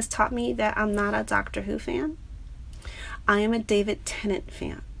Who has taught me that I'm not a Doctor Who fan. I am a David Tennant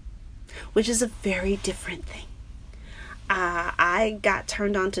fan, which is a very different thing. I got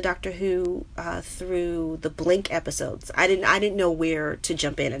turned on to Doctor Who through the Blink episodes. I didn't know where to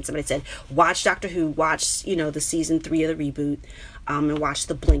jump in, and somebody said, watch Doctor Who, watch the season 3 of the reboot, and watch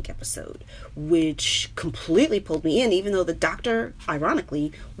the Blink episode, which completely pulled me in, even though the Doctor,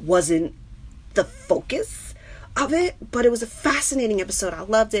 ironically, wasn't the focus of it, but it was a fascinating episode. I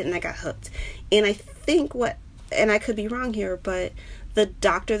loved it and I got hooked. And I think and I could be wrong here, but the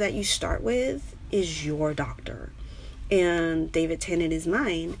Doctor that you start with is your Doctor. And David Tennant is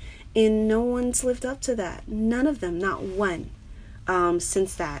mine, and no one's lived up to that. None of them, not one,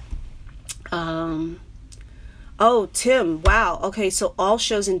 since that. Oh, Tim, wow. Okay, so all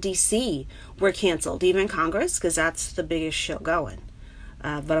shows in DC were canceled, even Congress, because that's the biggest show going.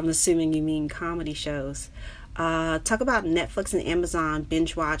 But I'm assuming you mean comedy shows. Talk about Netflix and Amazon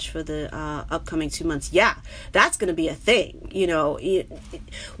binge watch for the upcoming 2 months. Yeah, that's going to be a thing.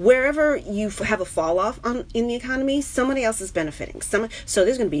 Wherever you have a fall off in the economy, somebody else is benefiting. So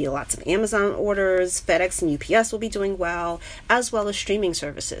there's going to be lots of Amazon orders. FedEx and UPS will be doing well as streaming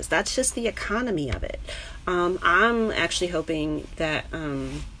services. That's just the economy of it. I'm actually hoping that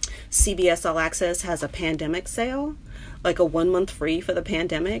CBS All Access has a pandemic sale, like a 1 month free for the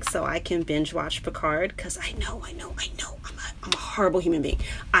pandemic, so I can binge watch Picard, because I know I'm a horrible human being.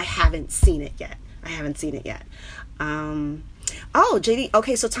 I haven't seen it yet. Oh, JD,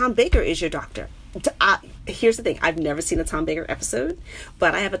 okay, so Tom Baker is your Doctor. Here's the thing, I've never seen a Tom Baker episode,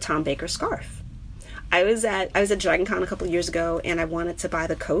 but I have a Tom Baker scarf. I was at Dragon Con a couple of years ago, and I wanted to buy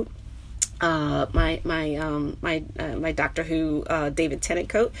the coat. My Doctor Who David Tennant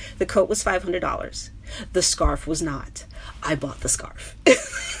coat. The coat was $500. The scarf was not. I bought the scarf.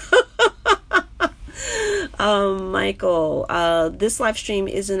 Michael, this live stream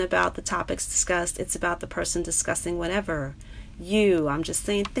isn't about the topics discussed. It's about the person discussing whatever. I'm just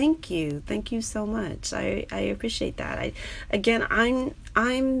saying thank you so much. I appreciate that.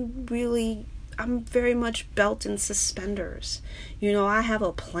 I'm very much belt and suspenders. I have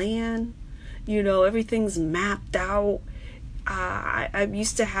a plan. Everything's mapped out. I'm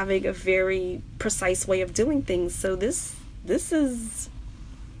used to having a very precise way of doing things. So this is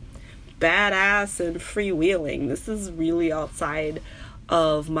badass and freewheeling. This is really outside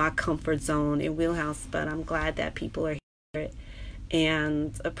of my comfort zone and wheelhouse, but I'm glad that people are here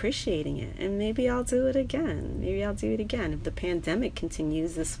and appreciating it. And maybe I'll do it again. If the pandemic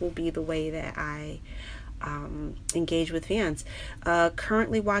continues, this will be the way that I engage with fans.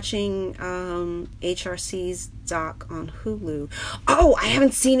 Currently watching HRC's doc on Hulu. Oh, I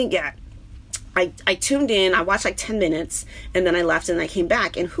haven't seen it yet. I tuned in, I watched like 10 minutes, and then I left and I came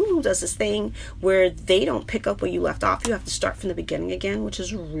back. And Hulu does this thing where they don't pick up where you left off. You have to start from the beginning again, which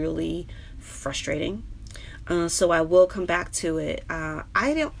is really frustrating. So I will come back to it.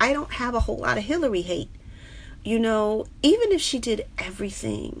 I don't have a whole lot of Hillary hate. Even if she did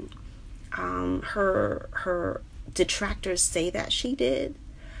everything her detractors say that she did,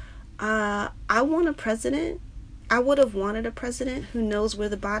 I want a president. I would have wanted a president who knows where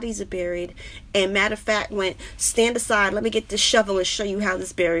the bodies are buried, and matter of fact went, stand aside, let me get this shovel and show you how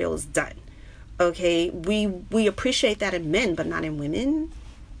this burial is done. Okay, we appreciate that in men, but not in women.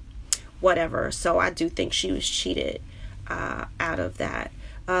 Whatever. So I do think she was cheated out of that.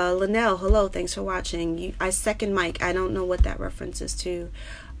 Linnell, hello, thanks for watching. I second Mike. I don't know what that reference is to.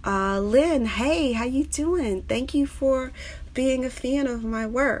 Lynn, hey, how you doing? Thank you for being a fan of my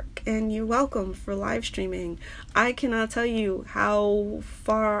work, and you're welcome for live streaming. I cannot tell you how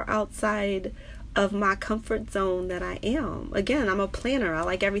far outside of my comfort zone that I am. Again, I'm a planner. I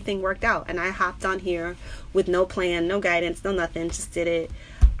like everything worked out, and I hopped on here with no plan, no guidance, no nothing, just did it.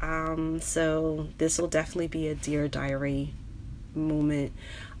 So this will definitely be a Dear Diary moment.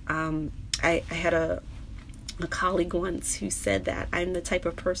 I had a colleague once who said that I'm the type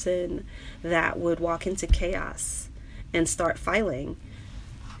of person that would walk into chaos and start filing.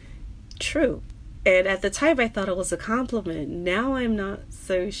 True. And at the time, I thought it was a compliment. Now I'm not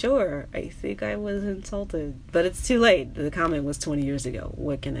so sure. I think I was insulted. But it's too late. The comment was 20 years ago.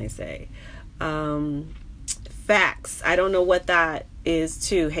 What can I say? Facts. I don't know what that is,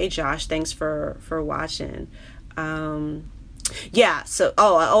 too. Hey, Josh. Thanks for watching. Yeah, so,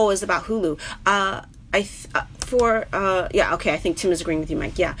 it's about Hulu. I think Tim is agreeing with you,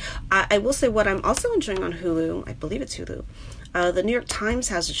 Mike. Yeah. I will say what I'm also enjoying on Hulu, I believe it's Hulu, the New York Times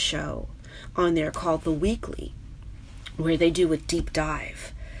has a show on there called The Weekly, where they do a deep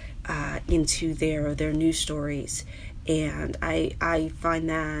dive into their news stories, and I find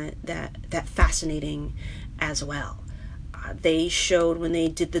that fascinating as well. They showed when they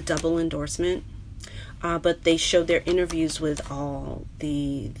did the double endorsement, but they showed their interviews with all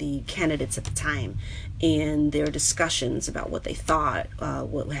the candidates at the time and their discussions about what they thought,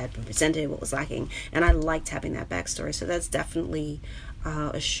 what had been presented, what was lacking, and I liked having that backstory. So that's definitely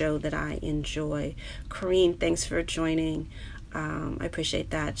a show that I enjoy. Corrine, thanks for joining. I appreciate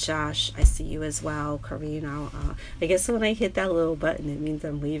that. Josh, I see you as well. Corrine, I guess when I hit that little button, it means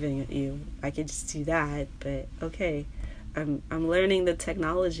I'm waving at you. I could just do that, but okay. I'm learning the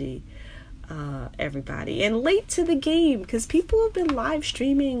technology, everybody. And late to the game, because people have been live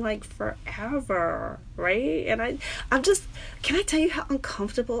streaming like forever, right? And I'm just, can I tell you how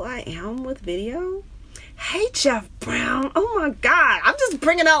uncomfortable I am with video? Hey, Jeff Brown. Oh my God. I'm just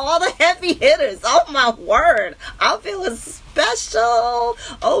bringing out all the heavy hitters. Oh my word. I'm feeling special.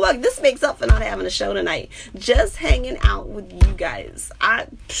 Oh my, this makes up for not having a show tonight. Just hanging out with you guys.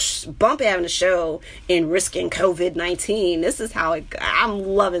 Bump having a show and risking COVID-19. This is how I'm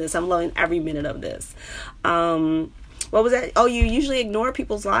loving this. I'm loving every minute of this. What was that? Oh, you usually ignore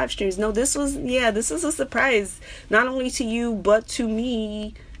people's live streams. No, this was a surprise. Not only to you, but to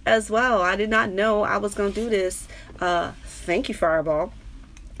me as well. I did not know I was going to do this. Thank you, Fireball.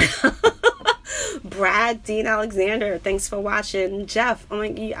 Brad, Dean Alexander, thanks for watching. Jeff,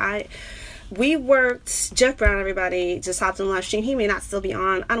 we worked, Jeff Brown, everybody, just hopped on the live stream. He may not still be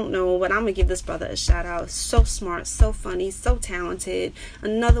on. I don't know, but I'm going to give this brother a shout out. So smart, so funny, so talented.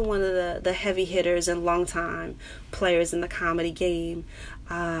 Another one of the heavy hitters and longtime players in the comedy game.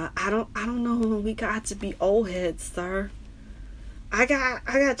 I don't know when we got to be old heads, sir. I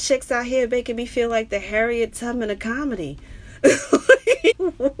got chicks out here making me feel like the Harriet Tubman of comedy.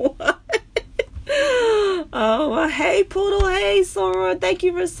 What? Oh, hey, Poodle. Hey, Sora. Thank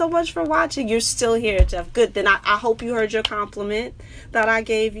you so much for watching. You're still here, Jeff. Good. Then I hope you heard your compliment that I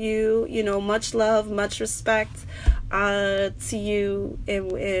gave you. You know, much love, much respect to you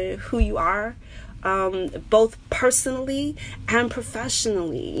and who you are. Both personally and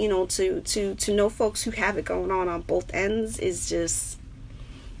professionally, you know, to know folks who have it going on both ends is just,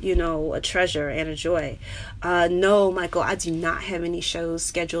 you know, a treasure and a joy. No, Michael, I do not have any shows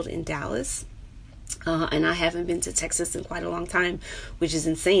scheduled in Dallas. And I haven't been to Texas in quite a long time, which is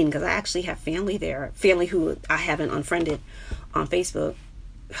insane because I actually have family there, family who I haven't unfriended on Facebook.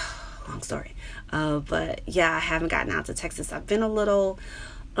 Long story. But yeah, I haven't gotten out to Texas. I've been a little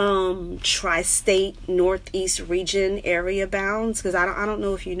tri-state northeast region area bounds because I don't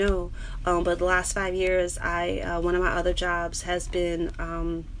know if you know, but the last 5 years one of my other jobs has been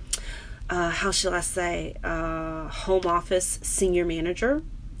how shall I say, home office senior manager.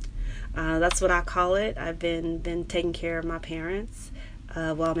 That's what I call it. I've been taking care of my parents.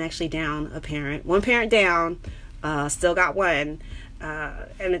 Well, I'm actually down a parent, one parent down, still got one.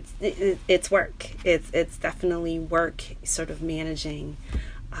 And it's work. It's definitely work, sort of managing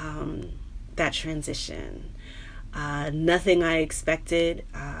that transition. Nothing I expected,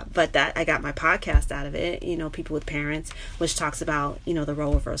 but that I got my podcast out of it, you know, People with Parents, which talks about, you know, the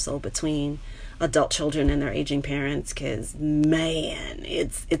role reversal between adult children and their aging parents, because man,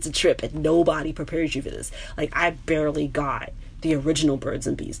 it's a trip and nobody prepares you for this. Like, I barely got the original Birds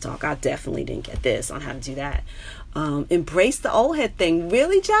and Bees talk. I definitely didn't get this on how to do that. Embrace the old head thing.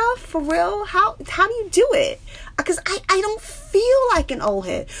 Really, Jeff? For real? How do you do it? Because I don't feel like an old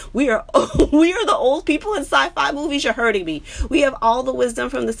head. We are the old people in sci-fi movies. You're hurting me. We have all the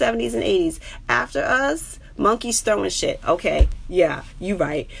wisdom from the 70s and 80s. After us, monkeys throwing shit. Okay, yeah, you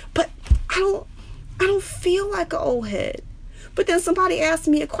right. But I don't feel like an old head. But then somebody asked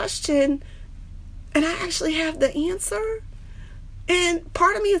me a question and I actually have the answer. And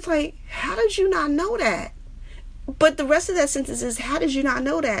part of me is like, how did you not know that? But the rest of that sentence is, how did you not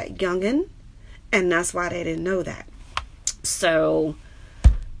know that, youngin? And that's why they didn't know that. So,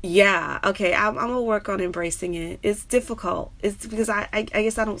 yeah, okay, I'm going to work on embracing it. It's difficult. It's because I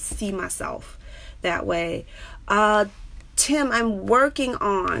guess I don't see myself that way. Tim, I'm working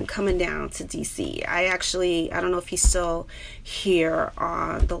on coming down to DC. I don't know if he's still here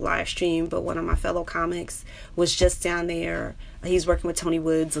on the live stream, but one of my fellow comics was just down there. He's working with Tony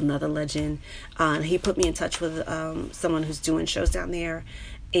Woods, another legend. And he put me in touch with someone who's doing shows down there.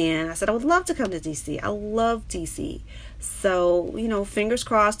 And I said, I would love to come to DC. I love DC. So, fingers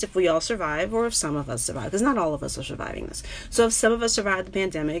crossed if we all survive, or if some of us survive, because not all of us are surviving this. So if some of us survive the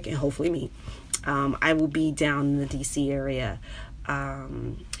pandemic, and hopefully me, I will be down in the DC area.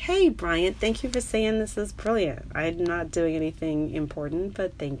 Hey, Bryant, thank you for saying this is brilliant. I'm not doing anything important,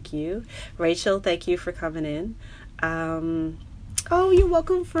 but thank you. Rachel, thank you for coming in. Oh, you're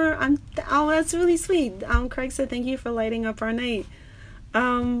welcome that's really sweet. Craig said, thank you for lighting up our night.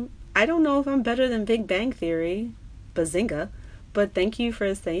 I don't know if I'm better than Big Bang Theory, Bazinga, but thank you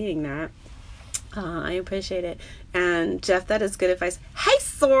for saying that. I appreciate it. And Jeff, that is good advice. Hey,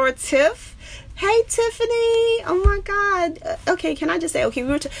 Sora Tiff. Hey, Tiffany. Oh my God. Okay, can I just say,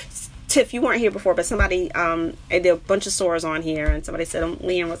 okay, Tiff, you weren't here before, but somebody, there are a bunch of Soras on here, and somebody said, I'm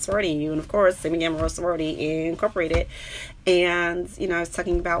Leanne, what sorority are you? And of course, Sigma Gamma Rho Sorority Incorporated. And, I was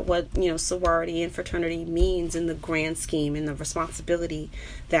talking about what, sorority and fraternity means in the grand scheme, and the responsibility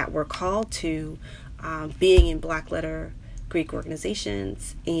that we're called to being in Black letter Greek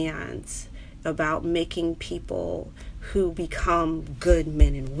organizations, and about making people who become good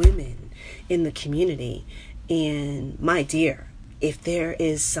men and women in the community. And my dear, if there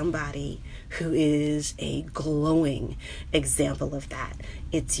is somebody who is a glowing example of that,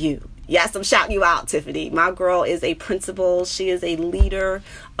 it's you. Yes, I'm shouting you out, Tiffany. My girl is a principal. She is a leader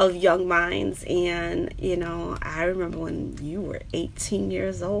of young minds. And, I remember when you were 18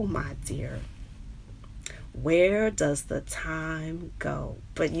 years old, my dear. Where does the time go?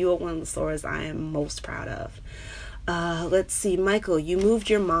 But you are one of the stories I am most proud of. Let's see, Michael, you moved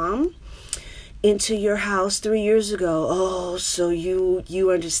your mom into your house 3 years ago. Oh, so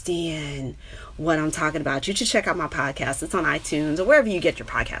you understand what I'm talking about. You should check out my podcast. It's on iTunes or wherever you get your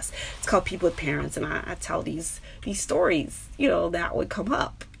podcasts. It's called People with Parents, and I tell these stories, that would come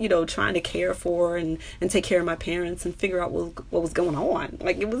up, trying to care for and take care of my parents and figure out what was going on.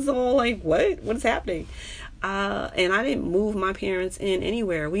 Like, it was all like, what is happening? And I didn't move my parents in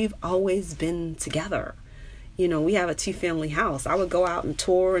anywhere. We've always been together. We have a 2-family house. I would go out and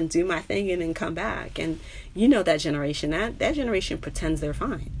tour and do my thing and then come back. And that generation, that generation pretends they're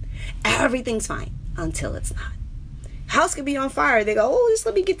fine. Everything's fine until it's not. House could be on fire. They go, oh, just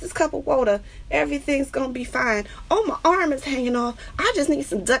let me get this cup of water. Everything's going to be fine. Oh, my arm is hanging off. I just need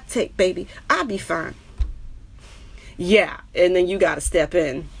some duct tape, baby. I'll be fine. Yeah. And then you got to step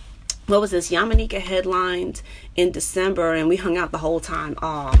in. What was this? Yamanika headlined in December, and we hung out the whole time.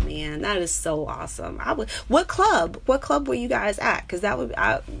 Oh man, that is so awesome. What club were you guys at? Because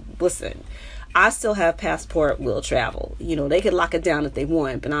listen, I still have passport, will travel. They could lock it down if they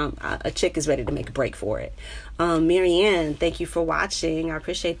want, but a chick is ready to make a break for it. Marianne, thank you for watching. I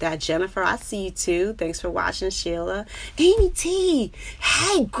appreciate that. Jennifer, I see you too. Thanks for watching. Sheila, Amy T,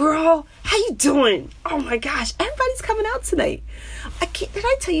 hey girl, how you doing? Oh my gosh, everybody's coming out tonight. Did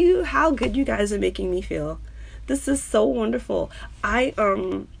I tell you how good you guys are making me feel? This is so wonderful. My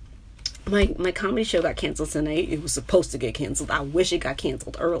comedy show got canceled tonight. It was supposed to get canceled. I wish it got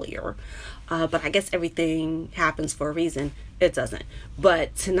canceled earlier. But I guess everything happens for a reason. It doesn't.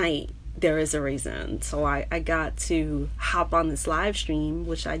 But tonight, there is a reason. So I got to hop on this live stream,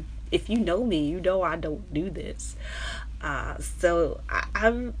 which if you know me, you know I don't do this. So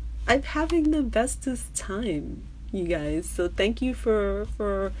I'm having the bestest time, you guys. So thank you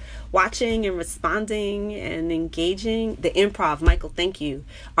for watching and responding and engaging. The improv, Michael, thank you.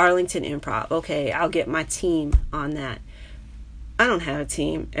 Arlington Improv. Okay, I'll get my team on that. I don't have a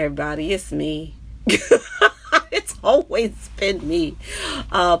team, everybody. It's me. It's always been me.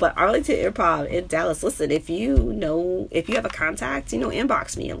 But Arlington Improv in Dallas. Listen, if you have a contact,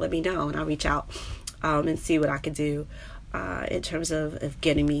 inbox me and let me know, and I'll reach out and see what I can do in terms of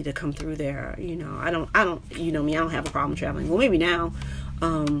getting me to come through there. I don't me, I don't have a problem traveling. Well, maybe now,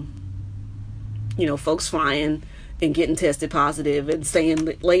 folks flying and getting tested positive and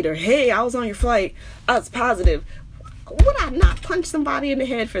saying later, hey, I was on your flight, I was positive. Would I not punch somebody in the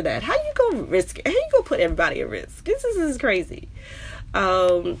head for that? How you gonna risk it? How you gonna put everybody at risk? This is crazy.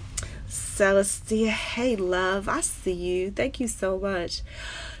 Celestia, hey love, I see you. Thank you so much.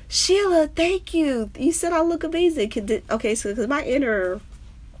 Sheila, thank you. You said I look amazing. Okay, so because my inner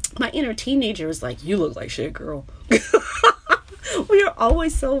teenager is like, you look like shit, girl. We are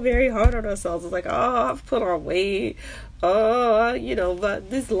always so very hard on ourselves. It's like, oh, I've put on weight. Oh, but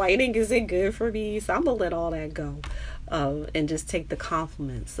this lighting isn't good for me, so I'm gonna let all that go. and just take the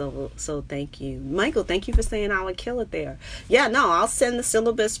compliments. So thank you, Michael. Thank you for saying I would kill it there. Yeah, no, I'll send the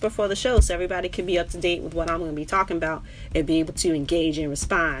syllabus before the show so everybody can be up to date with what I'm going to be talking about and be able to engage and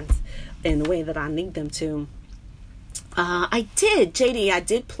respond in the way that I need them to. I did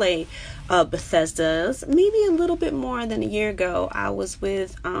play Bethesda maybe a little bit more than a year ago. I was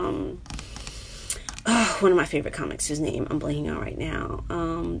with one of my favorite comics, whose name I'm blanking on right now.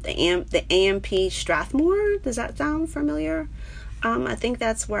 The AMP Strathmore. Does that sound familiar? I think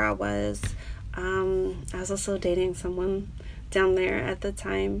that's where I was. I was also dating someone down there at the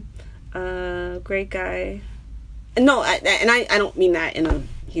time. Great guy. No, I don't mean that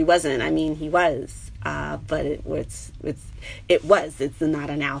he wasn't. I mean he was. But it's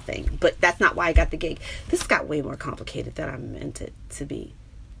not a now thing. But that's not why I got the gig. This got way more complicated than I meant it to be.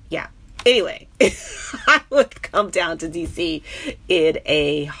 Yeah. Anyway, I would come down to DC in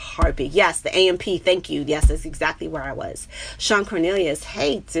a heartbeat. Yes, the AMP, thank you. Yes, that's exactly where I was. Sean Cornelius,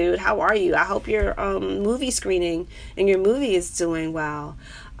 hey, dude, how are you? I hope your movie screening and your movie is doing well.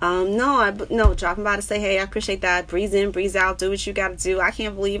 No, dropping by to say, hey, I appreciate that. Breeze in, breeze out, do what you got to do. I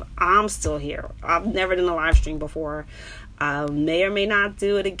can't believe I'm still here. I've never done a live stream before. May or may not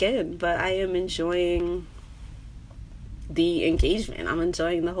do it again, but I am enjoying the engagement. I'm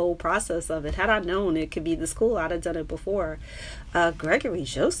enjoying the whole process of it. Had I known it could be this cool, I'd have done it before. Gregory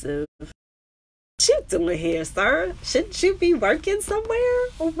Joseph, what you doing here, sir? Shouldn't you be working somewhere?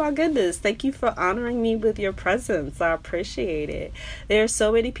 Oh my goodness, thank you for honoring me with your presence. I appreciate it. There are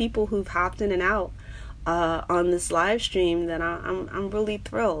so many people who've hopped in and out on this live stream that I'm really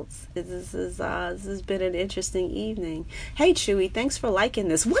thrilled. This has been an interesting evening. Hey Chewy, thanks for liking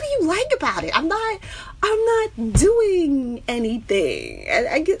this. What do you like about it? I'm not doing anything.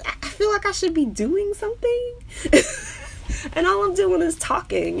 I feel like I should be doing something. And all I'm doing is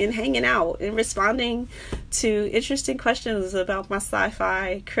talking and hanging out and responding to interesting questions about my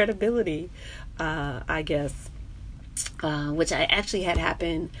sci-fi credibility, I guess, which I actually had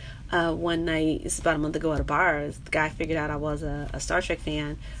happen one night. It's about a month ago at a bar. The guy figured out I was a Star Trek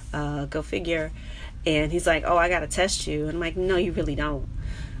fan. Go figure. And he's like, "Oh, I gotta test you." And I'm like, "No, you really don't."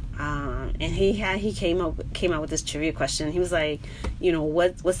 And he came out with this trivia question. He was like,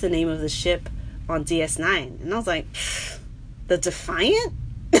 what's the name of the ship on DS9? And I was like, the Defiant?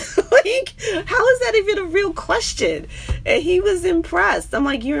 Like, how is that even a real question? And he was impressed. I'm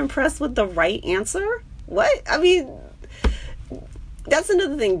like, you're impressed with the right answer? What? I mean, that's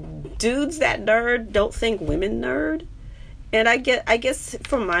another thing. Dudes that nerd don't think women nerd. And I guess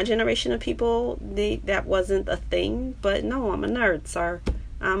for my generation of people, that wasn't a thing. But no, I'm a nerd, sir.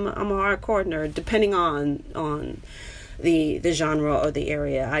 I'm a hardcore nerd, depending on the genre or the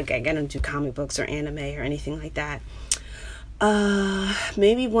area. I don't do comic books or anime or anything like that.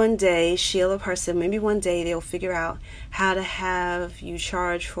 Maybe one day, Sheila Parson, maybe one day they'll figure out how to have you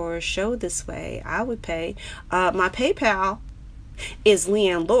charge for a show this way. I would pay. My PayPal is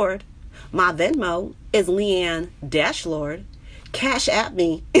Leanne Lord. My Venmo is Leanne-Lord. Cash at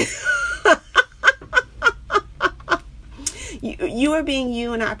me. You are being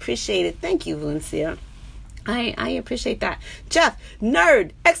you, and I appreciate it. Thank you, Valencia. I appreciate that. Jeff,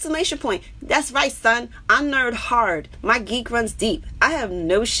 nerd, exclamation point. That's right, son. I nerd hard. My geek runs deep. I have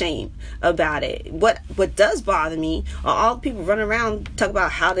no shame about it. What does bother me are all the people running around talk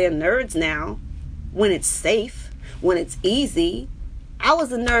about how they're nerds now when it's safe, when it's easy. I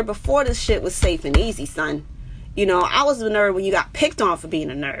was a nerd before this shit was safe and easy, son. I was a nerd when you got picked on for being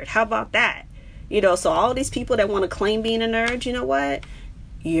a nerd. How about that? So all these people that want to claim being a nerd, you know what?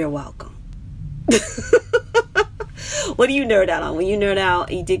 You're welcome. What do you nerd out on? When you nerd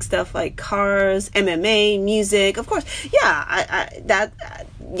out, you dig stuff like cars, MMA, music. Of course, yeah.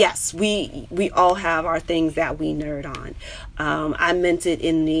 Yes, we all have our things that we nerd on. I meant it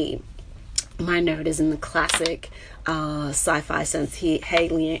in my nerd is in the classic sci-fi sense. Hey,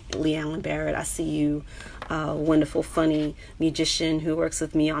 Leanne Barrett, I see you. Wonderful, funny musician who works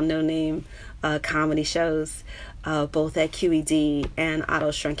with me on No Name comedy shows, both at QED and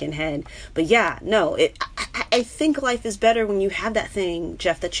Otto Shrunken Head. But yeah, no, I think life is better when you have that thing,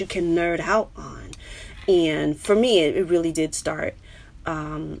 Jeff, that you can nerd out on. And for me, it really did start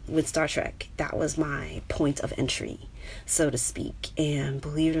with Star Trek. That was my point of entry, so to speak. And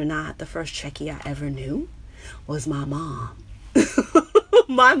believe it or not, the first Trekkie I ever knew was my mom.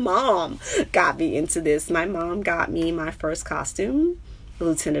 My mom got me into this. My mom got me my first costume,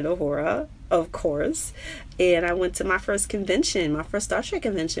 Lieutenant Uhura, of course. And I went to my first convention, my first Star Trek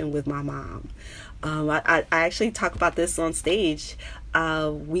convention with my mom. I actually talk about this on stage.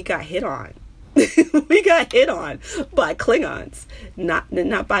 We got hit on. We got hit on by Klingons,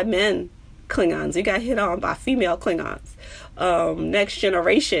 not by men. Klingons. You got hit on by female Klingons. Next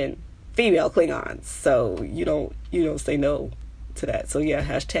Generation, female Klingons. So you don't say no to that. So yeah,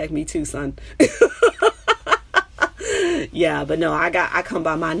 hashtag me too, son. Yeah, but no, I come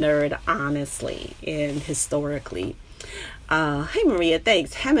by my nerd honestly and historically. Hey Maria,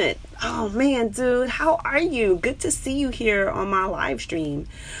 thanks. Hemet, oh man, dude, how are you? Good to see you here on my live stream.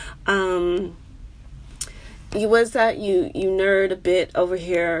 You nerd a bit over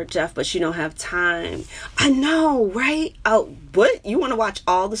here, Jeff, but you don't have time. I know, right? Oh, what? You want to watch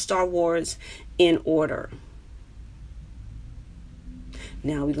all the Star Wars in order?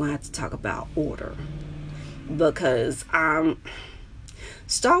 Now we're gonna have to talk about order, because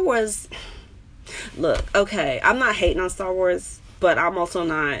Star Wars, look, okay, I'm not hating on Star Wars, but I'm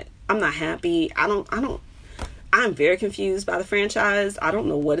not happy. I'm very confused by the franchise. I don't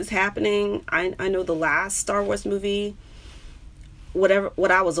know what is happening. I know the last Star Wars movie, what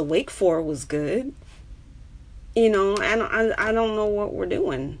I was awake for was good. I don't know what we're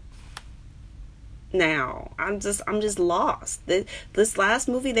doing now. I'm just lost. This last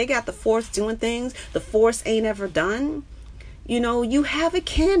movie, they got the Force doing things the Force ain't ever done. You have a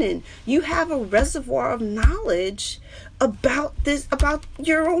canon. You have a reservoir of knowledge about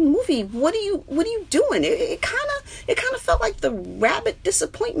your own movie. What are you doing? It kind of felt like the rabid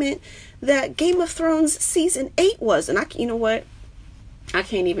disappointment that Game of Thrones season 8 was. And you know what? I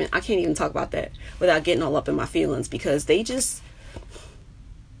can't even talk about that without getting all up in my feelings, because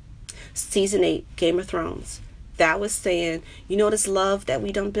season 8 Game of Thrones, that was saying, this love that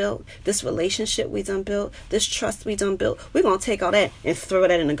we done built, this relationship we done built, this trust we done built, we're gonna take all that and throw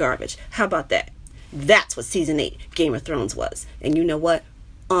that in the garbage. How about that? That's what season 8 Game of Thrones was. And you know what?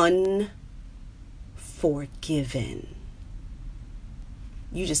 Unforgiven.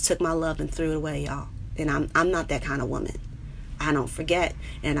 You just took my love and threw it away, y'all. And I'm not that kind of woman. I don't forget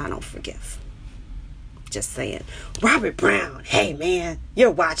and I don't forgive. Just saying. Robert Brown, hey man,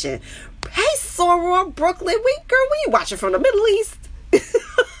 you're watching. Hey Soror, Brooklyn, we watching from the Middle East.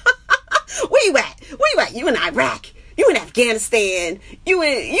 Where you at? You in Iraq? You in Afghanistan?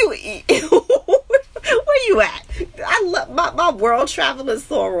 Where you at? I love my world traveling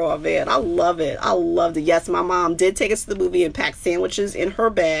Soror, man. I love it. I loved it. Yes, my mom did take us to the movie and pack sandwiches in her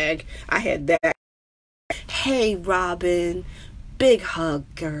bag. I had that. Hey Robin, big hug,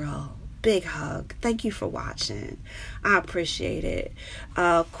 girl. Big hug. Thank you for watching. I appreciate it.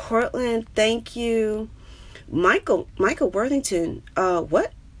 Cortland, thank you. Michael Worthington,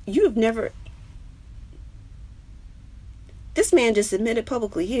 what? You have never... This man just admitted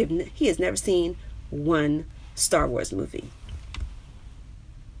publicly he has never seen one Star Wars movie.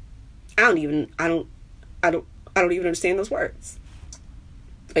 I don't even understand those words.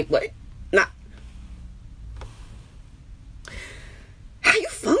 Like what? Not... How you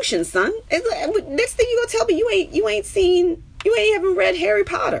function, son? Next thing you gonna tell me you haven't read Harry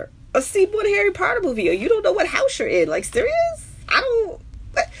Potter or seen one Harry Potter movie, or you don't know what house you're in. Like serious? I don't.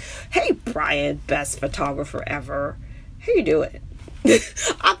 Hey Brian, best photographer ever. How you doing?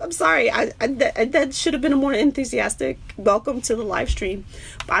 I'm sorry. That should have been a more enthusiastic welcome to the live stream,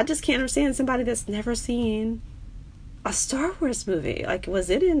 but I just can't understand somebody that's never seen a Star Wars movie. Like, was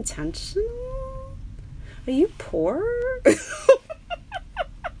it intentional? Are you poor?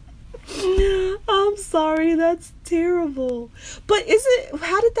 I'm sorry, that's terrible. But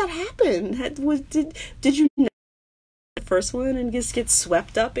how did that happen? Did you know the first one and just get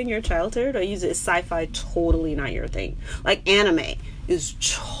swept up in your childhood? Or is sci-fi totally not your thing? Like anime is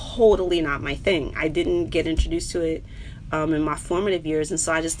totally not my thing. I didn't get introduced to it in my formative years, and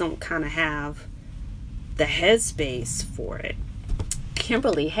so I just don't kind of have the headspace for it.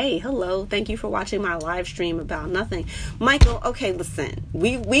 Kimberly, hey, hello. Thank you for watching my live stream about nothing. Michael, okay, listen.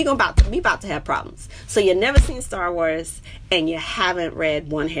 We about to have problems. So you never seen Star Wars and you haven't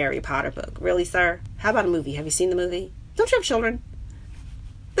read one Harry Potter book. Really, sir? How about a movie? Have you seen the movie? Don't you have children?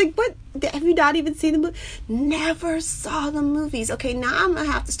 Like, what? Have you not even seen the movie? Never saw the movies. Okay, now I'm going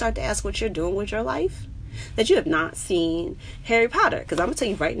to have to start to ask what you're doing with your life, that you have not seen Harry Potter. Because I'm going to tell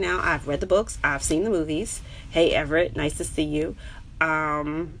you right now, I've read the books. I've seen the movies. Hey, Everett, nice to see you.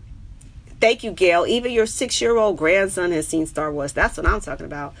 Thank you, Gail. Even your 6-year-old grandson has seen Star Wars. That's what I'm talking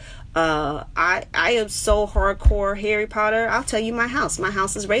about. I am so hardcore Harry Potter. I'll tell you my house. My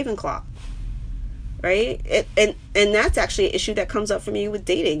house is Ravenclaw. Right? And that's actually an issue that comes up for me with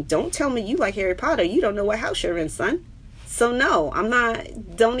dating. Don't tell me you like Harry Potter. You don't know what house you're in, son. So no, I'm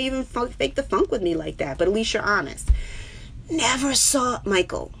not. Don't even fake the funk with me like that. But at least you're honest. Never saw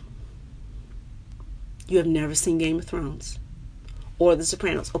Michael. You have never seen Game of Thrones or The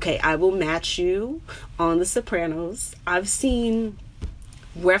Sopranos. Okay, I will match you on The Sopranos. I've seen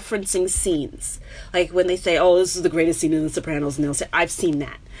referencing scenes. Like when they say, oh, this is the greatest scene in The Sopranos, and they'll say, I've seen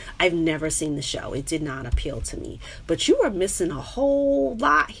that. I've never seen the show. It did not appeal to me. But you are missing a whole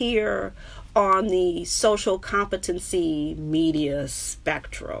lot here on the social competency media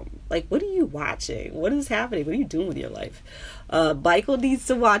spectrum. Like, what are you watching? What is happening? What are you doing with your life? Michael needs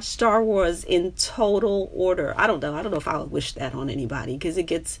to watch Star Wars in total order. I don't know if I would wish that on anybody, because it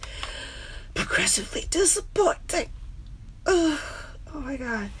gets progressively disappointing. Oh my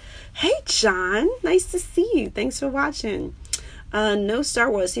God. Hey, John. Nice to see you. Thanks for watching. No Star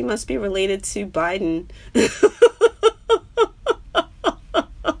Wars. He must be related to Biden.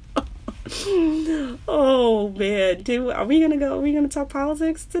 Oh man, are we gonna talk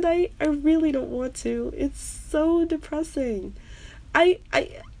politics today? I really don't want to. It's so depressing.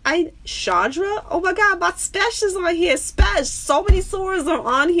 Chandra, oh my God, my Spesh is on here. Spesh, so many swords are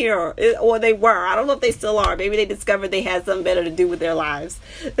on here, or they were. I don't know if they still are. Maybe they discovered they had something better to do with their lives.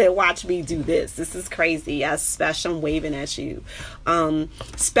 They watch me do this. This is crazy. Yes, Spesh, I'm waving at you.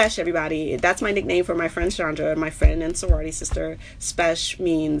 Spesh, everybody. That's my nickname for my friend Chandra, my friend and sorority sister. Spesh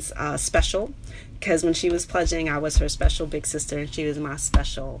means special, because when she was pledging, I was her special big sister, and she was my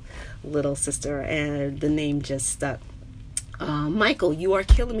special little sister, and the name just stuck. Michael, you are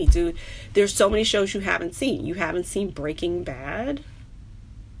killing me, dude. There's so many shows you haven't seen. You haven't seen Breaking Bad?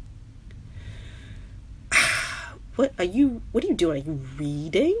 What are you doing? Are you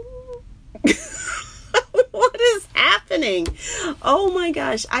reading? What is happening? Oh my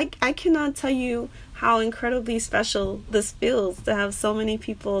gosh. I cannot tell you how incredibly special this feels to have so many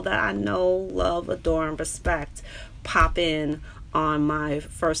people that I know, love, adore, and respect pop in on my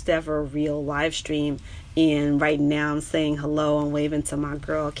first ever real live stream. And right now I'm saying hello and waving to my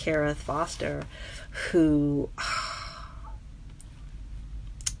girl Kareth Foster, who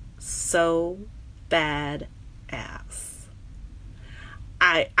so bad ass.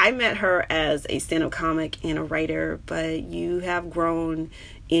 I met her as a stand-up comic and a writer, but you have grown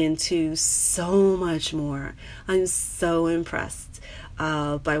into so much more. I'm so impressed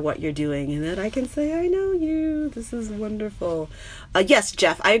by what you're doing, and that I can say I know you. This is wonderful. Yes,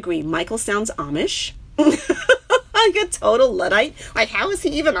 Jeff, I agree. Michael sounds Amish. Like a total Luddite. Like, how is he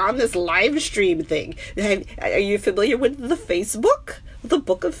even on this live stream thing? Are you familiar with the Facebook? The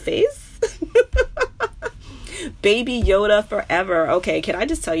Book of Face? Baby Yoda forever. Okay, can I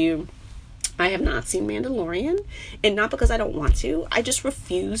just tell you, I have not seen Mandalorian, and not because I don't want to. I just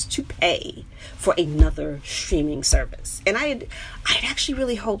refuse to pay for another streaming service. And I'd actually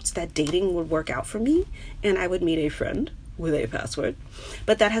really hoped that dating would work out for me, and I would meet a friend with a password,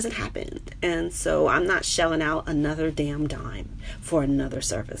 but that hasn't happened, and so I'm not shelling out another damn dime for another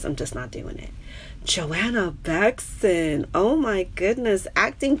service. I'm just not doing it. Joanna Bexon, oh my goodness,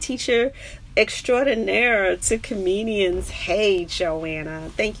 acting teacher extraordinaire to comedians. Hey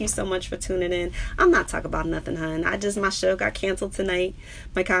Joanna, thank you so much for tuning in. I'm not talking about nothing, hun. My show got canceled tonight,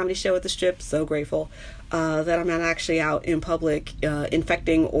 my comedy show at the Strip. So grateful that I'm not actually out in public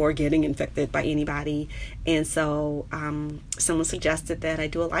infecting or getting infected by anybody. And so someone suggested that I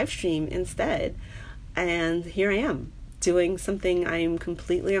do a live stream instead, and here I am doing something I'm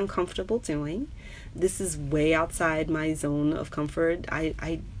completely uncomfortable doing. This is way outside my zone of comfort.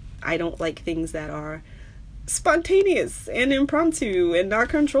 I don't like things that are spontaneous and impromptu and not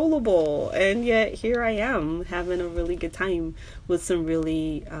controllable, and yet here I am having a really good time with some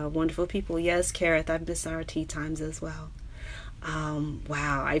really wonderful people. Yes, Kareth, I've missed our tea times as well.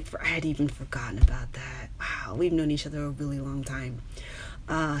 Wow, I had even forgotten about that. Wow, we've known each other a really long time.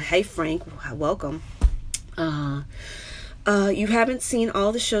 Hey Frank, welcome. You haven't seen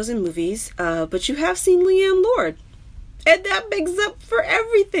all the shows and movies, but you have seen Leanne Lord. And that makes up for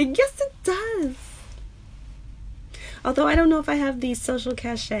everything. Yes, it does. Although I don't know if I have the social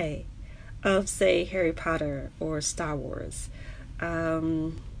cachet of, say, Harry Potter or Star Wars.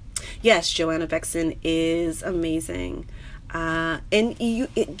 Yes, Joanna Bexon is amazing. And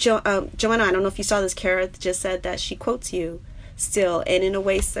Joanna, I don't know if you saw this, Kareth just said that she quotes you still. And in a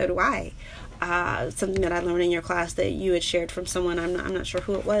way, so do I. Something that I learned in your class that you had shared from someone. I'm not sure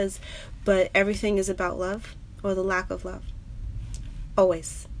who it was. But everything is about love. Or the lack of love.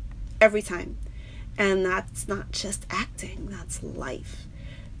 Always. Every time. And that's not just acting, that's life.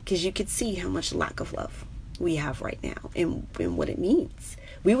 Because you could see how much lack of love we have right now and what it means.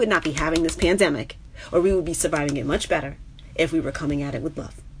 We would not be having this pandemic, or we would be surviving it much better if we were coming at it with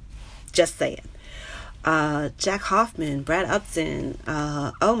love. Just saying. Jack Hoffman, Brad Upton,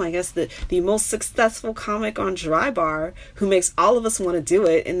 oh my gosh, the most successful comic on Dry Bar, who makes all of us want to do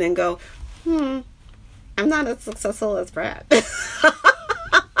it and then go, I'm not as successful as Brad.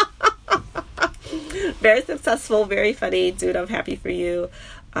 Very successful, very funny. Dude, I'm happy for you.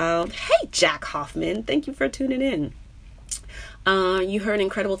 Hey, Jack Hoffman. Thank you for tuning in. You heard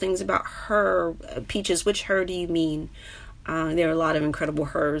incredible things about her. Peaches, which her do you mean? There are a lot of incredible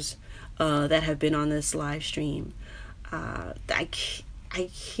hers that have been on this live stream. I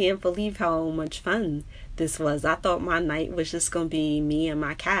can't believe how much fun this was. I thought my night was just going to be me and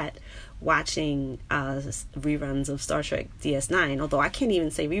my cat watching reruns of Star Trek DS9. Although I can't even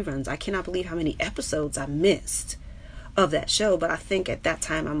say reruns. I cannot believe how many episodes I missed of that show. But I think at that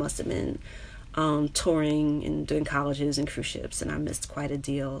time I must have been touring and doing colleges and cruise ships, and I missed quite a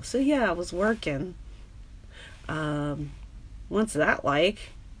deal. So yeah, I was working. What's that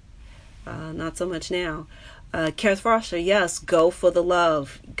like? Not so much now. Kareth Foster, yes, go for the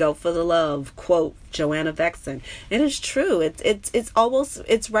love, quote Joanna Vexen. It is true. It's almost,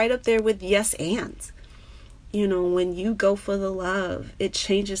 it's right up there with yes and. You know, when you go for the love, it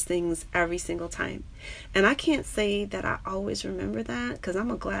changes things every single time. And I can't say that I always remember that, because I'm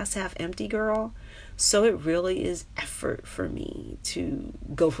a glass half empty girl. So it really is effort for me to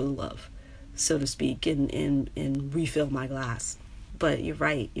go for the love, so to speak, and refill my glass. But you're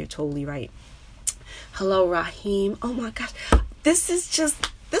right. You're totally right. Hello, Raheem. Oh my gosh. This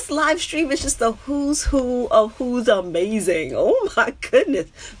live stream is just the who's who of who's amazing. Oh my goodness.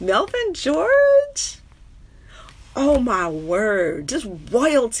 Melvin George. Oh my word. Just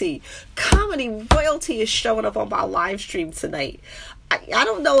royalty. Comedy royalty is showing up on my live stream tonight. I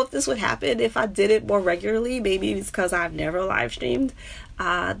don't know if this would happen if I did it more regularly. Maybe it's because I've never live streamed.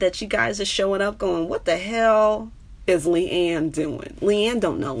 That you guys are showing up going, what the hell is Leanne doing? Leanne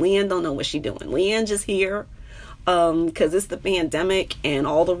don't know what she's doing. Leanne just here because it's the pandemic and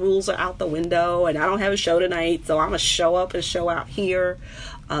all the rules are out the window, and I don't have a show tonight, so I'm gonna show up and show out here.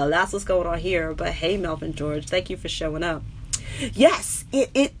 That's what's going on here. But hey, Melvin George, thank you for showing up. Yes,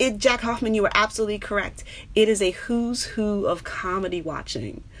 it Jack Hoffman, you were absolutely correct. It is a who's who of comedy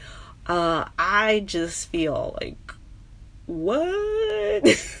watching. I just feel like, what?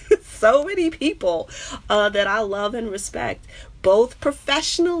 So many people that I love and respect, both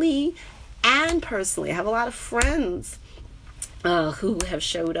professionally and personally. I have a lot of friends who have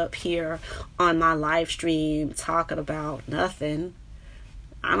showed up here on my live stream talking about nothing.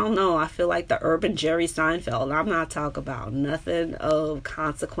 I don't know. I feel like the urban Jerry Seinfeld. I'm not talking about nothing of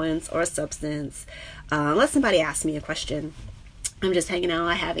consequence or substance. Unless somebody asks me a question. I'm just hanging out.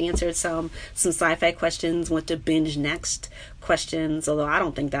 I have answered some sci-fi questions, went to binge next questions, although I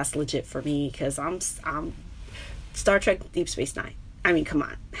don't think that's legit for me, because I'm Star Trek Deep Space Nine. I mean, come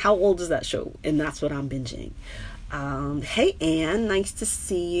on. How old is that show? And that's what I'm binging. Hey, Anne, nice to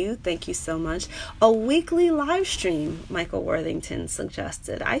see you. Thank you so much. A weekly live stream, Michael Worthington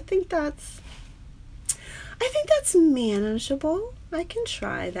suggested. I think that's manageable. I can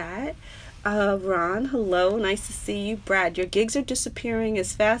try that. Ron, hello, nice to see you. Brad, your gigs are disappearing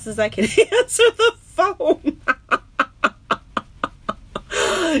as fast as I can answer the phone.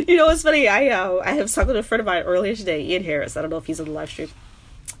 You know, it's funny. I was talking to a friend of mine earlier today, Ian Harris. I don't know if he's on the live stream.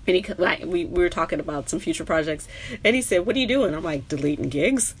 And we were talking about some future projects, and he said, "What are you doing?" I'm like, "Deleting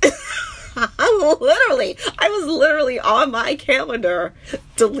gigs." I was literally on my calendar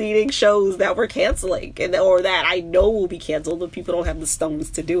deleting shows that were canceling, or that I know will be canceled, but people don't have the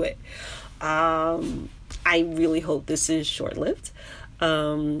stones to do it. I really hope this is short-lived.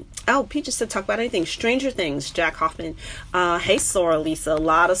 Peaches said, talk about anything. Stranger Things, Jack Hoffman. Hey, Sora, Lisa. A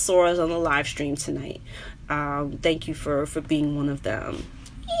lot of Soras on the live stream tonight. Thank you for being one of them.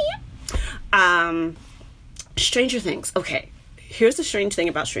 Stranger Things. Okay, here's the strange thing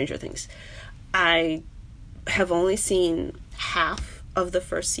about Stranger Things. I have only seen half of the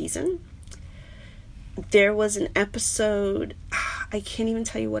first season. There was an episode, I can't even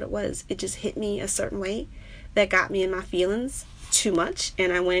tell you what it was. It just hit me a certain way that got me in my feelings too much,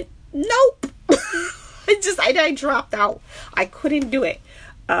 and I went, nope. I dropped out. I couldn't do it.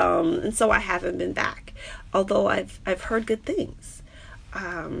 And so I haven't been back. Although I've heard good things.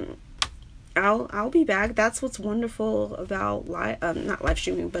 I'll be back. That's what's wonderful about not live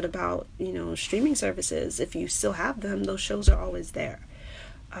streaming, but about, streaming services. If you still have them, those shows are always there.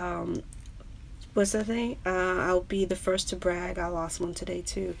 What's the thing? I'll be the first to brag. I lost one today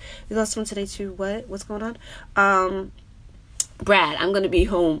too. You lost one today too. What? What's going on? Brad, I'm going to be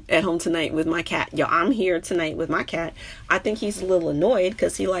at home tonight with my cat. Yo, I'm here tonight with my cat. I think he's a little annoyed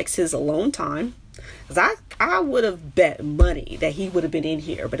because he likes his alone time. Because I would have bet money that he would have been in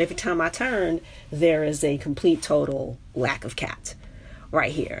here. But every time I turn, there is a complete total lack of cat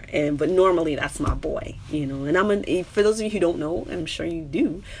right here. But normally that's my boy, and for those of you who don't know, I'm sure you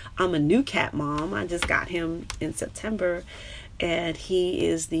do, I'm a new cat mom. I just got him in September, And he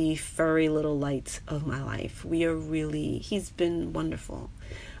is the furry little light of my life. He's been wonderful.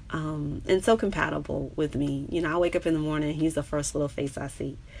 And so compatible with me. You know, I wake up in the morning, he's the first little face I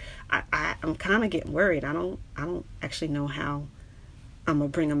see. I'm kind of getting worried. I don't actually know how I'm gonna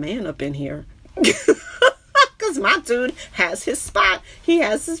bring a man up in here. Because my dude has his spot. He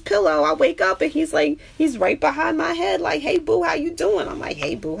has his pillow. I wake up and he's right behind my head, like, hey boo, how you doing? I'm like,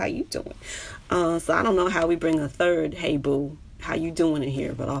 hey boo, how you doing? So I don't know how we bring a third, hey boo, how you doing in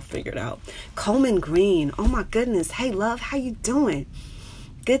here, but I'll figure it out. Coleman Green, oh my goodness. Hey love, how you doing?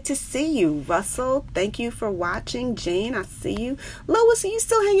 Good to see you. Russell, thank you for watching. Jane, I see you. Lois, are you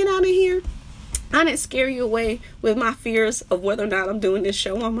still hanging out in here? I didn't scare you away with my fears of whether or not I'm doing this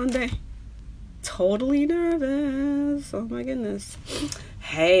show on Monday. Totally nervous. Oh my goodness.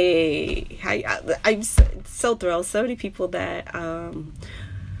 Hey, I'm so thrilled. So many people that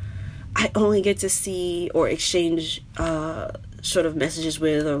I only get to see or exchange sort of messages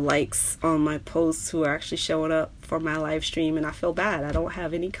with or likes on my posts who are actually showing up for my live stream, and I feel bad. I don't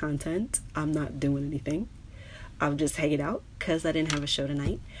have any content. I'm not doing anything. I'm just hanging out because I didn't have a show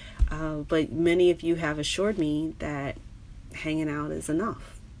tonight. But many of you have assured me that hanging out is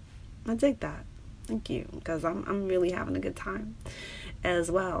enough. I dig that. Thank you, because I'm really having a good time as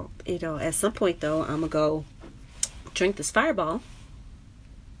well. You know, at some point though, I'm gonna go drink this Fireball,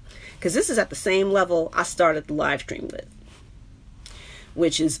 because this is at the same level I started the live stream with,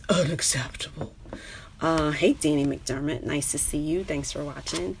 which is unacceptable. Hey Danny McDermott, nice to see you. Thanks for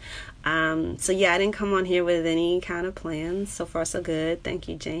watching. So yeah, I didn't come on here with any kind of plans. So far so good. Thank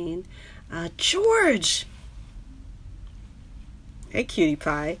you, Jane. George, hey cutie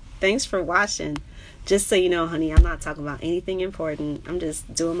pie, thanks for watching. Just so you know, honey, I'm not talking about anything important. I'm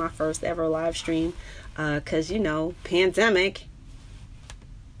just doing my first ever live stream, because you know, pandemic,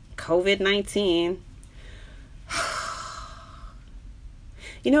 COVID-19.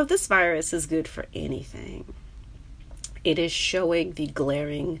 You know, if this virus is good for anything, it is showing the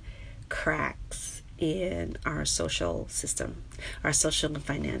glaring cracks in our social system, our social and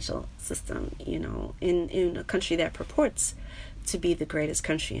financial system. You know, in a country that purports to be the greatest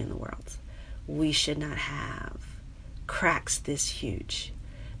country in the world, we should not have cracks this huge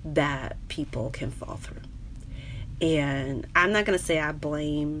that people can fall through. And I'm not going to say I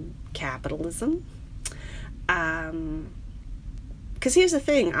blame capitalism. Because here's the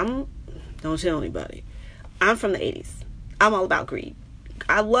thing, don't tell anybody, I'm from the 80s. I'm all about greed.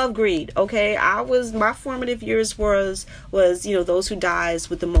 I love greed, okay? My formative years was, you know, those who dies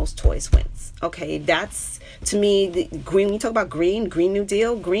with the most toys wins. Okay, that's, to me, the green, when you talk about Green New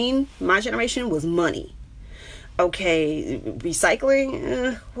Deal, green, my generation was money. Okay,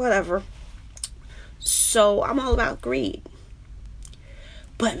 recycling, whatever. So I'm all about greed.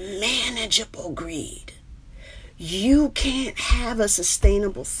 But manageable greed. You can't have a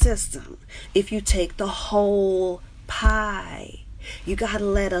sustainable system if you take the whole pie. You got to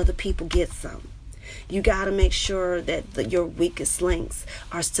let other people get some. You got to make sure that your weakest links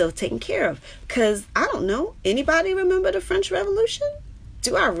are still taken care of. Because, I don't know, anybody remember the French Revolution?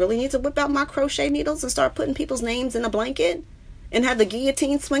 Do I really need to whip out my crochet needles and start putting people's names in a blanket? And have the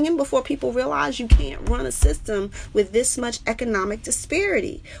guillotine swinging before people realize you can't run a system with this much economic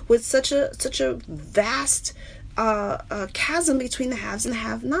disparity, with such a vast chasm between the haves and the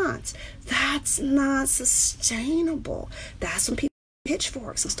have-nots. That's not sustainable. That's when people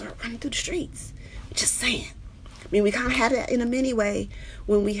pitchforks and start running through the streets. Just saying. I mean, we kind of had it in a mini way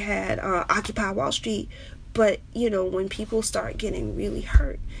when we had Occupy Wall Street, but you know, when people start getting really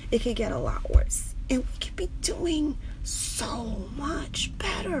hurt, it could get a lot worse, and we could be doing so much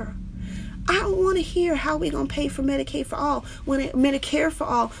better. I don't want to hear how we gonna pay for Medicare for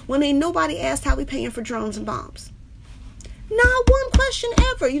all when ain't nobody asked how we paying for drones and bombs. Not one question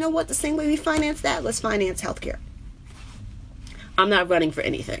ever. You know what? The same way we finance that, let's finance healthcare. I'm not running for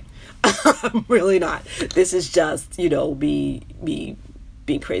anything. I'm really not. This is just, you know, me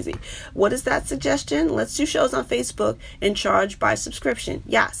being crazy. What is that suggestion? Let's do shows on Facebook and charge by subscription.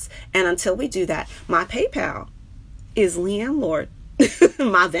 Yes. And until we do that, my PayPal is Leanne Lord.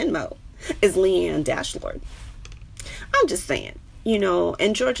 My Venmo is Leanne-Lord. I'm just saying, you know,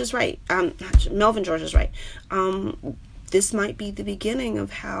 and George is right. Melvin George is right. This might be the beginning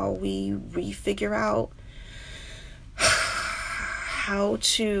of how we refigure out how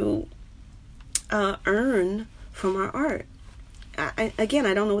to earn from our art. I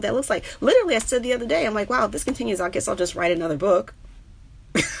don't know what that looks like. Literally, I said the other day, I'm like, wow, if this continues, I guess I'll just write another book.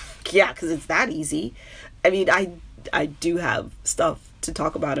 Yeah, because it's that easy. I mean, I do have stuff to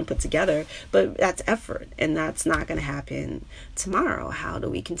talk about and put together, but that's effort, and that's not going to happen tomorrow. How do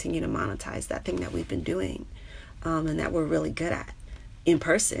we continue to monetize that thing that we've been doing and that we're really good at in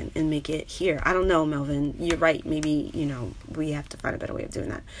person and make it here. I don't know, Melvin. You're right. Maybe, we have to find a better way of doing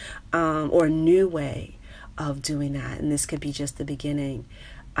that, or a new way of doing that. And this could be just the beginning.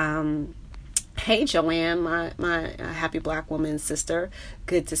 Hey, Joanne, my happy Black woman sister.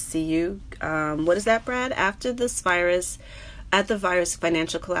 Good to see you. What is that, Brad? After the virus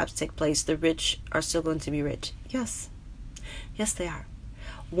financial collapse take place, the rich are still going to be rich. Yes, they are.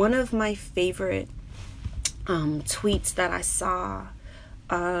 One of my favorite tweets that I saw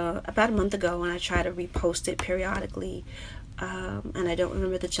about a month ago, and I try to repost it periodically, and I don't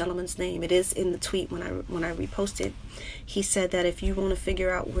remember the gentleman's name. It is in the tweet when I repost it. He said that if you want to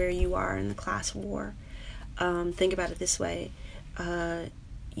figure out where you are in the class war, think about it this way.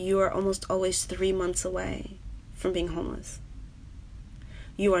 You are almost always 3 months away from being homeless.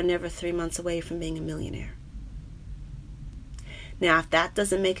 You are never 3 months away from being a millionaire. Now, if that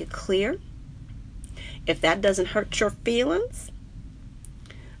doesn't make it clear, if that doesn't hurt your feelings,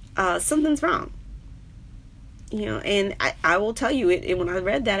 something's wrong. And I will tell you, when I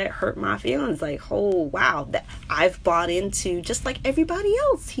read that, it hurt my feelings. Like, oh, wow, that I've bought into, just like everybody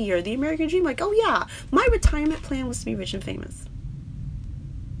else here, the American dream. Like, oh, yeah, my retirement plan was to be rich and famous.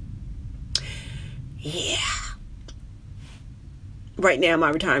 Yeah. Right now, my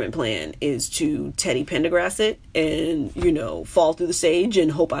retirement plan is to Teddy Pendergrass it and, fall through the stage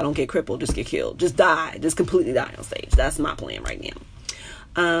and hope I don't get crippled, just get killed, just die, just completely die on stage. That's my plan right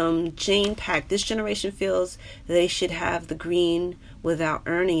now. Jane Pack, this generation feels they should have the green without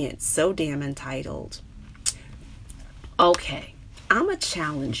earning it. So damn entitled. Okay, I'm gonna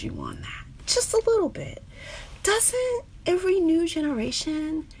challenge you on that just a little bit. Doesn't every new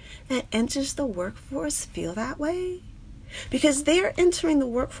generation that enters the workforce feel that way? Because they're entering the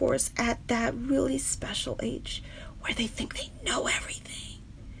workforce at that really special age where they think they know everything.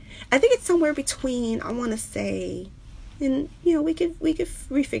 I think it's somewhere between, I want to say, and we could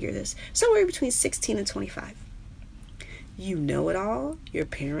refigure this, somewhere between 16 and 25. You know it all. Your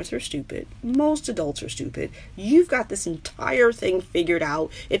parents are stupid. Most adults are stupid. You've got this entire thing figured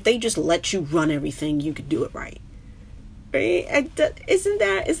out. If they just let you run everything, you could do it right. Right? Isn't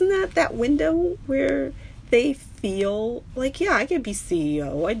that window where they feel like, yeah, I can be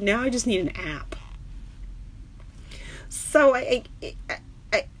CEO. Now I just need an app. So I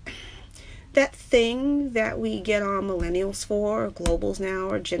that thing that we get on millennials for, or globals now,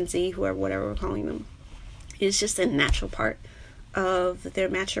 or Gen Z, whoever, whatever we're calling them, is just a natural part of their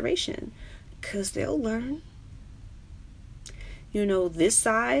maturation, because they'll learn. This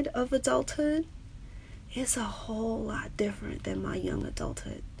side of adulthood is a whole lot different than my young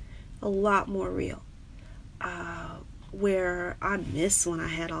adulthood. A lot more real. Where I miss when I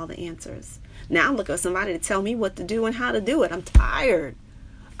had all the answers. Now I'm looking for somebody to tell me what to do and how to do it. I'm tired.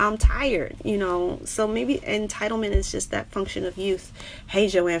 So maybe entitlement is just that function of youth. Hey,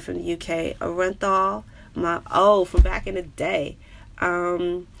 Joanne from the UK. Arenthal, from back in the day.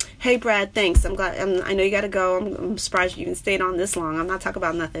 Hey, Brad, thanks. I'm glad. I know you got to go. I'm surprised you even stayed on this long. I'm not talking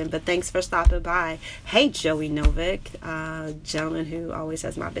about nothing, but thanks for stopping by. Hey, Joey Novick, gentleman who always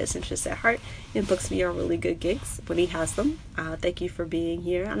has my best interests at heart and books me on really good gigs when he has them. Thank you for being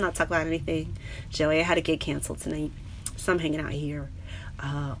here. I'm not talking about anything, Joey. I had a gig canceled tonight, so I'm hanging out here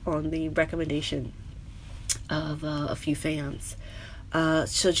on the recommendation of a few fans.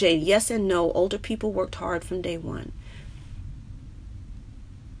 So, Jane, yes and no. Older people worked hard from day one.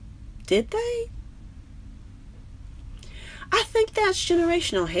 Did they? I think that's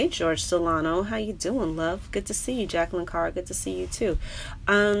generational. Hey, George Solano, how you doing, love? Good to see you. Jacqueline Carr, good to see you too.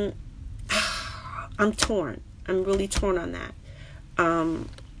 I'm torn. I'm really torn on that.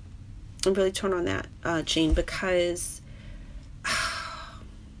 Jean, because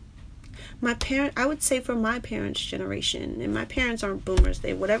I would say for my parents' generation, and my parents aren't boomers,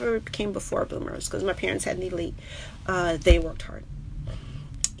 they whatever came before boomers, because my parents had an elite, they worked hard.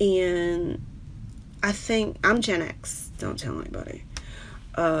 And I think I'm Gen X. Don't tell anybody.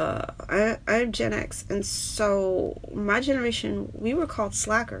 I'm Gen X. And so my generation, we were called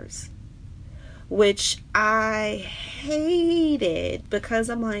slackers, which I hated,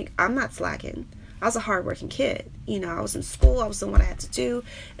 because I'm like, I'm not slacking. I was a hardworking kid. I was in school. I was doing what I had to do.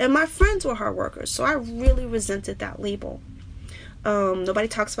 And my friends were hard workers. So I really resented that label. Nobody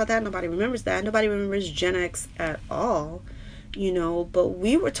talks about that. Nobody remembers that. Nobody remembers Gen X at all. But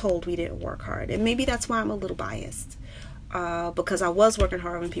we were told we didn't work hard. And maybe that's why I'm a little biased. Because I was working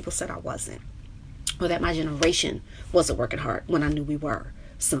hard when people said I wasn't. Or that my generation wasn't working hard when I knew we were.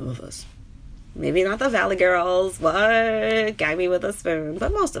 Some of us. Maybe not the Valley Girls. What? Gag me with a spoon.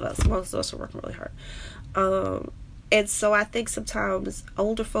 But most of us are working really hard. And so I think sometimes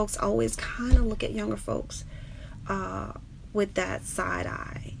older folks always kind of look at younger folks with that side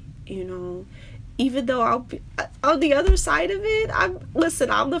eye, you know. Even though I'll be on the other side of it, I'm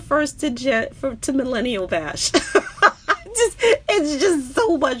the first to millennial bash. It's just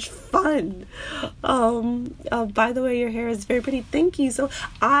so much fun. By the way, your hair is very pretty. Thank you. So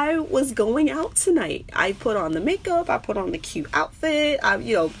I was going out tonight. I put on the makeup. I put on the cute outfit. I,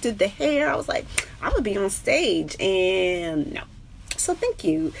 did the hair. I was like, I'm gonna be on stage, and no. So thank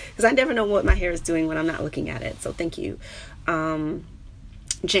you, because I never know what my hair is doing when I'm not looking at it. So thank you.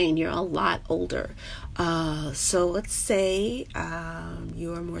 Jane, you're a lot older. So let's say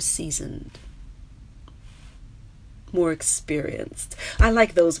you're more seasoned, more experienced. I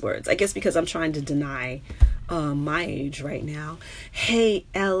like those words. I guess because I'm trying to deny my age right now. Hey,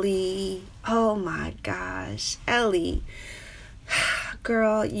 Ellie. Oh my gosh. Ellie.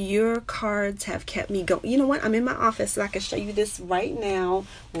 Girl, your cards have kept me going. You know what? I'm in my office, so I can show you this right now.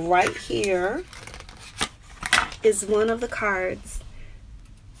 Right here is one of the cards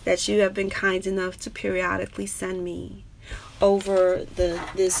that you have been kind enough to periodically send me over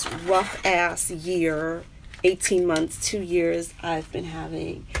this rough ass year, 18 months, 2 years I've been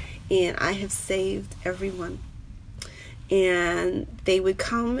having. And I have saved everyone. And they would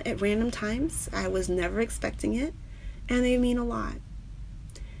come at random times. I was never expecting it. And they mean a lot.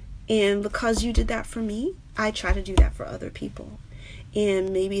 And because you did that for me, I try to do that for other people.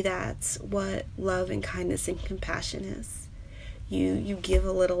 And maybe that's what love and kindness and compassion is. You give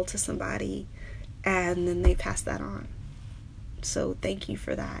a little to somebody, and then they pass that on. So thank you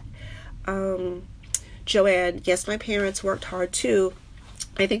for that. Joanne, yes, my parents worked hard too.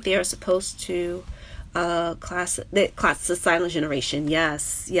 I think they are supposed to class the silent generation.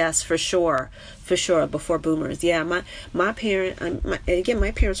 Yes, for sure, before boomers. Yeah, my parents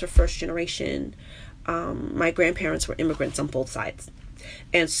were first generation. My grandparents were immigrants on both sides.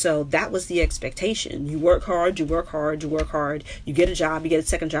 And so that was the expectation. You work hard, you get a job, you get a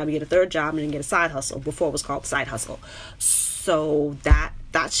second job, you get a third job, and then you get a side hustle. Before it was called side hustle. So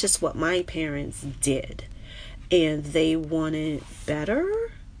that's just what my parents did. And they wanted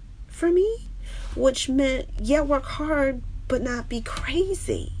better for me, which meant, work hard, but not be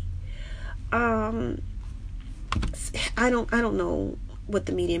crazy. I don't know what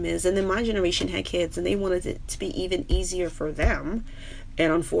the medium is. And then my generation had kids, and they wanted it to be even easier for them.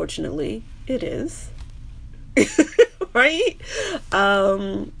 And unfortunately, it is. Right?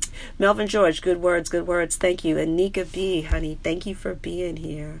 Melvin George, good words. Thank you. And Nika B, honey, thank you for being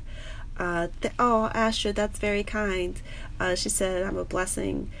here. Asher, that's very kind. She said, I'm a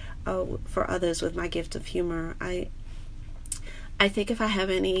blessing for others with my gift of humor. I think if I have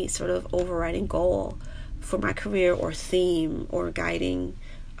any sort of overriding goal for my career or theme or guiding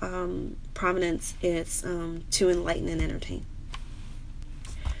prominence, it's to enlighten and entertain.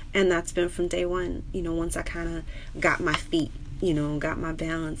 And that's been from day one, once I kind of got my feet, got my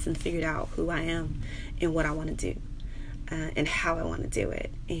balance and figured out who I am and what I want to do and how I want to do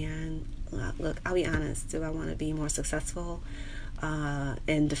it. And look, I'll be honest, do I want to be more successful?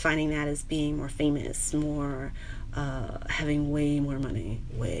 And defining that as being more famous, more having way more money,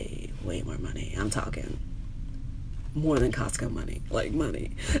 way more money. I'm talking more than Costco money, like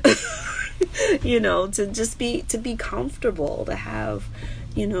money. to be comfortable, to have,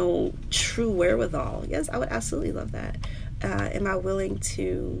 true wherewithal. Yes, I would absolutely love that. Am I willing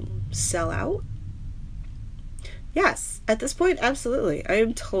to sell out? Yes, at this point, absolutely. I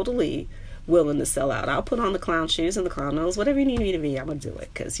am totally willing to sell out. I'll put on the clown shoes and the clown nose, whatever you need me to be, I'm gonna do it,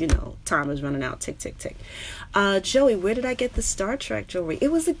 because time is running out. Tick tick tick. Joey, where did I get the Star Trek jewelry?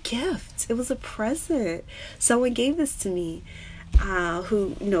 It was a gift. It was a present. Someone gave this to me,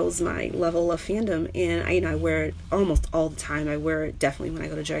 who knows my level of fandom, and I wear it almost all the time. I wear it definitely when I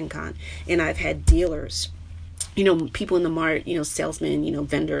go to Dragon Con, and I've had dealers, people in the mart, salesmen,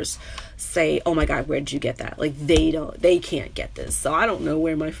 vendors say, oh my God, where did you get that? Like, they can't get this. So I don't know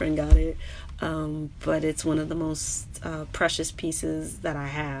where my friend got it. But it's one of the most precious pieces that I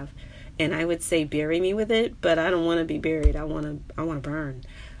have. And I would say bury me with it, but I don't want to be buried. I want to burn.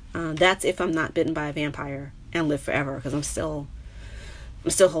 That's if I'm not bitten by a vampire and live forever, because I'm still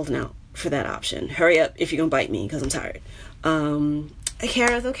holding out for that option. Hurry up if you're going to bite me, because I'm tired.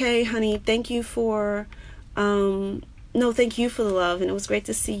 Kara's okay, honey. Thank you for thank you for the love, and it was great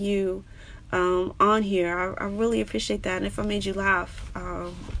to see you on here. I really appreciate that, and if I made you laugh,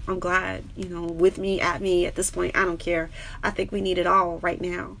 I'm glad. With me, at this point, I don't care. I think we need it all right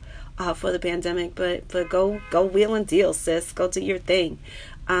now for the pandemic, but go wheel and deal, sis. Go do your thing.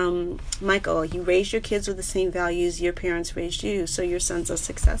 Michael, you raised your kids with the same values your parents raised you, so your sons are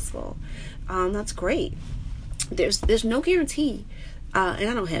successful. That's great. There's no guarantee And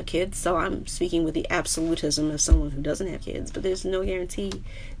I don't have kids, so I'm speaking with the absolutism of someone who doesn't have kids. But there's no guarantee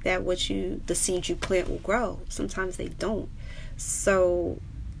that the seed you plant will grow. Sometimes they don't. So,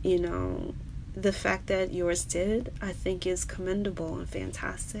 the fact that yours did, I think, is commendable and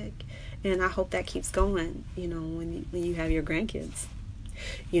fantastic. And I hope that keeps going, when you have your grandkids,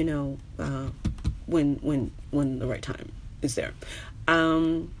 when the right time is there.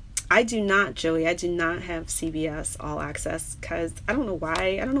 I do not, Joey, I do not have CBS All Access because I don't know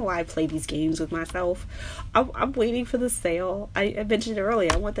why I play these games with myself. I'm waiting for the sale. I mentioned it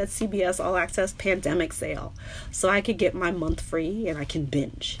earlier. I want that CBS All Access pandemic sale so I could get my month free and I can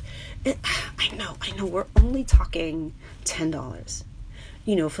binge. I know, we're only talking $10.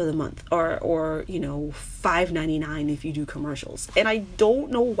 For the month, or $5.99 if you do commercials. And I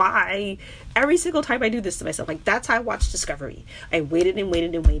don't know why every single time I do this to myself. Like, that's how I watched Discovery. I waited and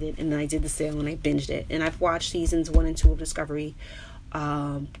waited and waited, and then I did the sale and I binged it. And I've watched seasons 1 and 2 of Discovery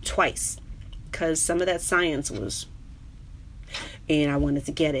twice because some of that science was, and I wanted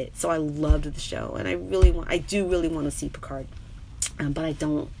to get it. So I loved the show, and I do really want to see Picard, but I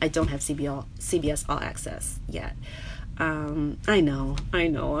don't have CBS All Access yet. I know,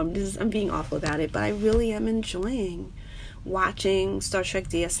 I'm being awful about it, but I really am enjoying watching Star Trek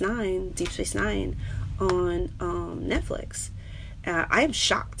DS9, Deep Space Nine, on Netflix. I am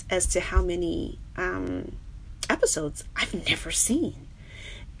shocked as to how many episodes I've never seen.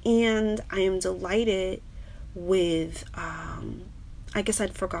 And I am delighted with, I guess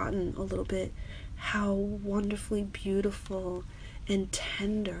I'd forgotten a little bit how wonderfully beautiful and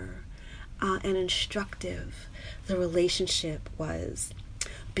tender and instructive the relationship was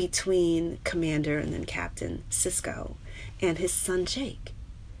between Commander and then Captain Sisko and his son Jake.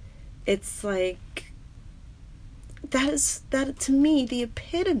 It's like that to me the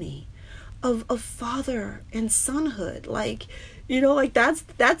epitome of father and sonhood. Like, that's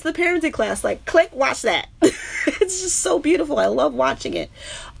the parenting class. Like, click, watch that. It's just so beautiful. I love watching it.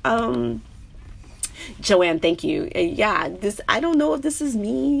 Joanne, thank you. Yeah, I don't know if this is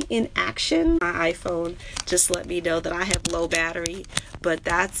me in action. My iPhone just let me know that I have low battery, but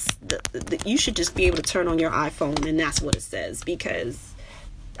that's you should just be able to turn on your iPhone and that's what it says, because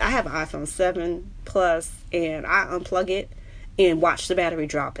I have an iPhone 7 Plus and I unplug it and watch the battery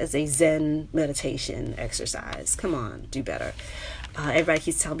drop as a Zen meditation exercise. Come on, do better. Everybody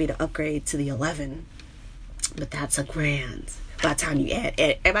keeps telling me to upgrade to the 11, but that's a grand. By the time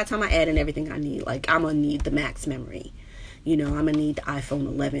I add in everything I need, like, I'm gonna need the max memory. I'm gonna need the iPhone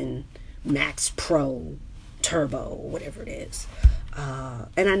 11 Max Pro Turbo, whatever it is.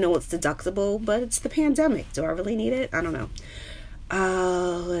 And I know it's deductible, but it's the pandemic. Do I really need it? I don't know.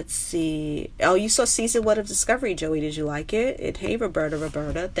 Let's see. Oh, you saw season 1 of Discovery, Joey. Did you like it? And hey,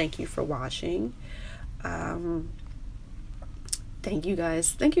 Roberta, thank you for watching. Thank you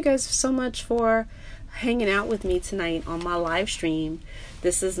guys so much for hanging out with me tonight on my live stream.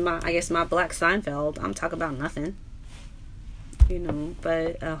 This is my Black Seinfeld. I'm talking about nothing,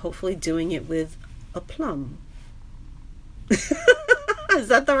 but hopefully doing it with aplomb. Is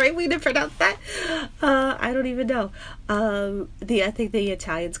that the right way to pronounce that? I don't even know. I think the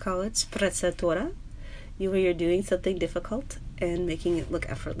Italians call it sprezzatura. You're doing something difficult and making it look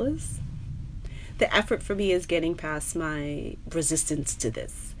effortless. The effort for me is getting past my resistance to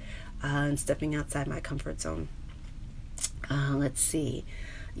this. And stepping outside my comfort zone. Let's see.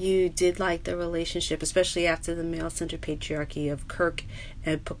 You did like the relationship, especially after the male-centered patriarchy of Kirk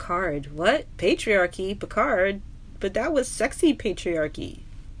and Picard. What? Patriarchy? Picard? But that was sexy patriarchy.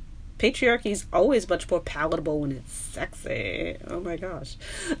 Patriarchy is always much more palatable when it's sexy. Oh my gosh.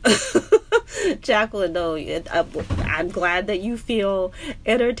 Jacqueline, no, I'm glad that you feel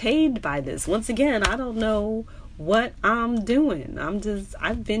entertained by this. Once again, I don't know what I'm doing.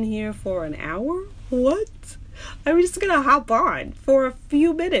 I've been here for an hour. What? I'm just gonna hop on for a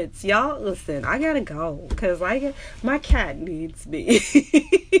few minutes, y'all. Listen, I gotta go because my cat needs me.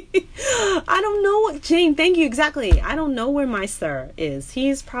 I don't know, Jane. Thank you. Exactly. I don't know where my sir is.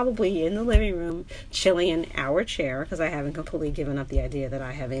 He's probably in the living room, chilling in our chair because I haven't completely given up the idea that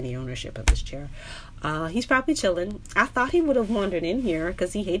I have any ownership of this chair. He's probably chilling. I thought he would have wandered in here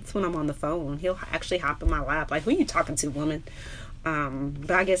because he hates when I'm on the phone. He'll actually hop in my lap. Like, who are you talking to, woman?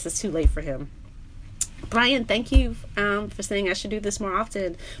 But I guess it's too late for him. Brian, thank you for saying I should do this more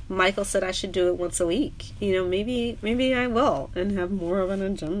often. Michael said I should do it once a week. Maybe I will and have more of an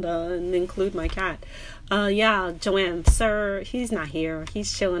agenda and include my cat. Yeah, Joanne, sir, he's not here.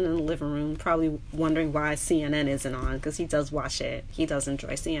 He's chilling in the living room, probably wondering why CNN isn't on, because he does watch it. He does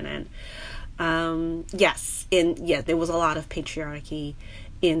enjoy CNN. Yes, there was a lot of patriarchy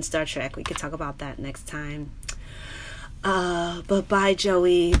in Star Trek. We could talk about that next time. But bye,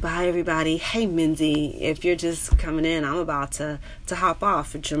 Joey. Bye, everybody. Hey, Mindy. If you're just coming in, I'm about to hop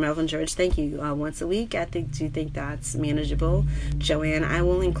off. Melvin George, thank you. Once a week, do you think that's manageable? Joanne, I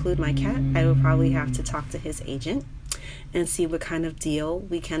will include my cat. I will probably have to talk to his agent and see what kind of deal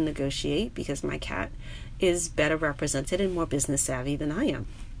we can negotiate, because my cat is better represented and more business savvy than I am.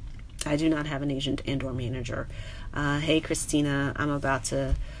 I do not have an agent and or manager. Hey, Christina, I'm about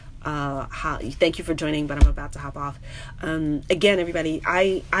to thank you for joining, but I'm about to hop off. Again, everybody,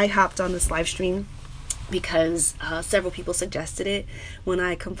 I hopped on this live stream because several people suggested it when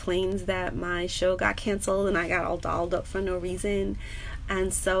I complained that my show got canceled and I got all dolled up for no reason.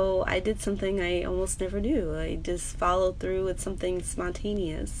 And so I did something I almost never do. I just followed through with something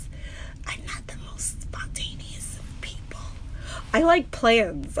spontaneous. I'm not the most spontaneous of people. I like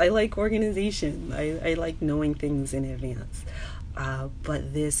plans. I like organization. I like knowing things in advance.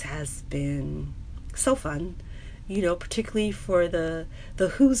 But this has been so fun, particularly for the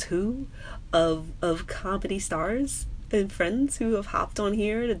who's who of comedy stars and friends who have hopped on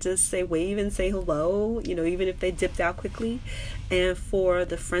here to just say wave and say hello, even if they dipped out quickly. And for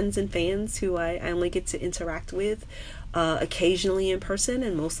the friends and fans who I only get to interact with occasionally in person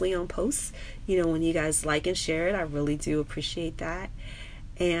and mostly on posts, when you guys like and share it, I really do appreciate that.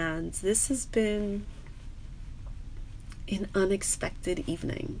 And this has been an unexpected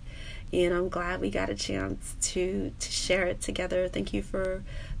evening, and I'm glad we got a chance to share it together. Thank you for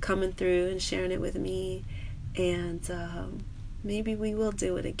coming through and sharing it with me, and maybe we will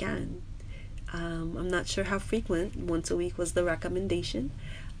do it again. I'm not sure how frequent. Once a week was the recommendation,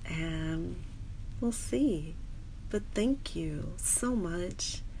 and we'll see. But thank you so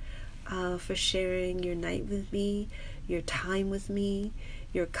much for sharing your night with me, your time with me,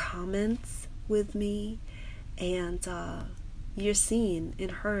 your comments with me, and you're seen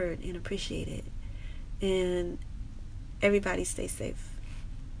and heard and appreciated. And everybody stay safe,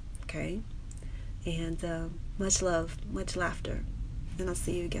 okay? And much love, much laughter, and I'll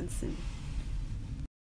see you again soon.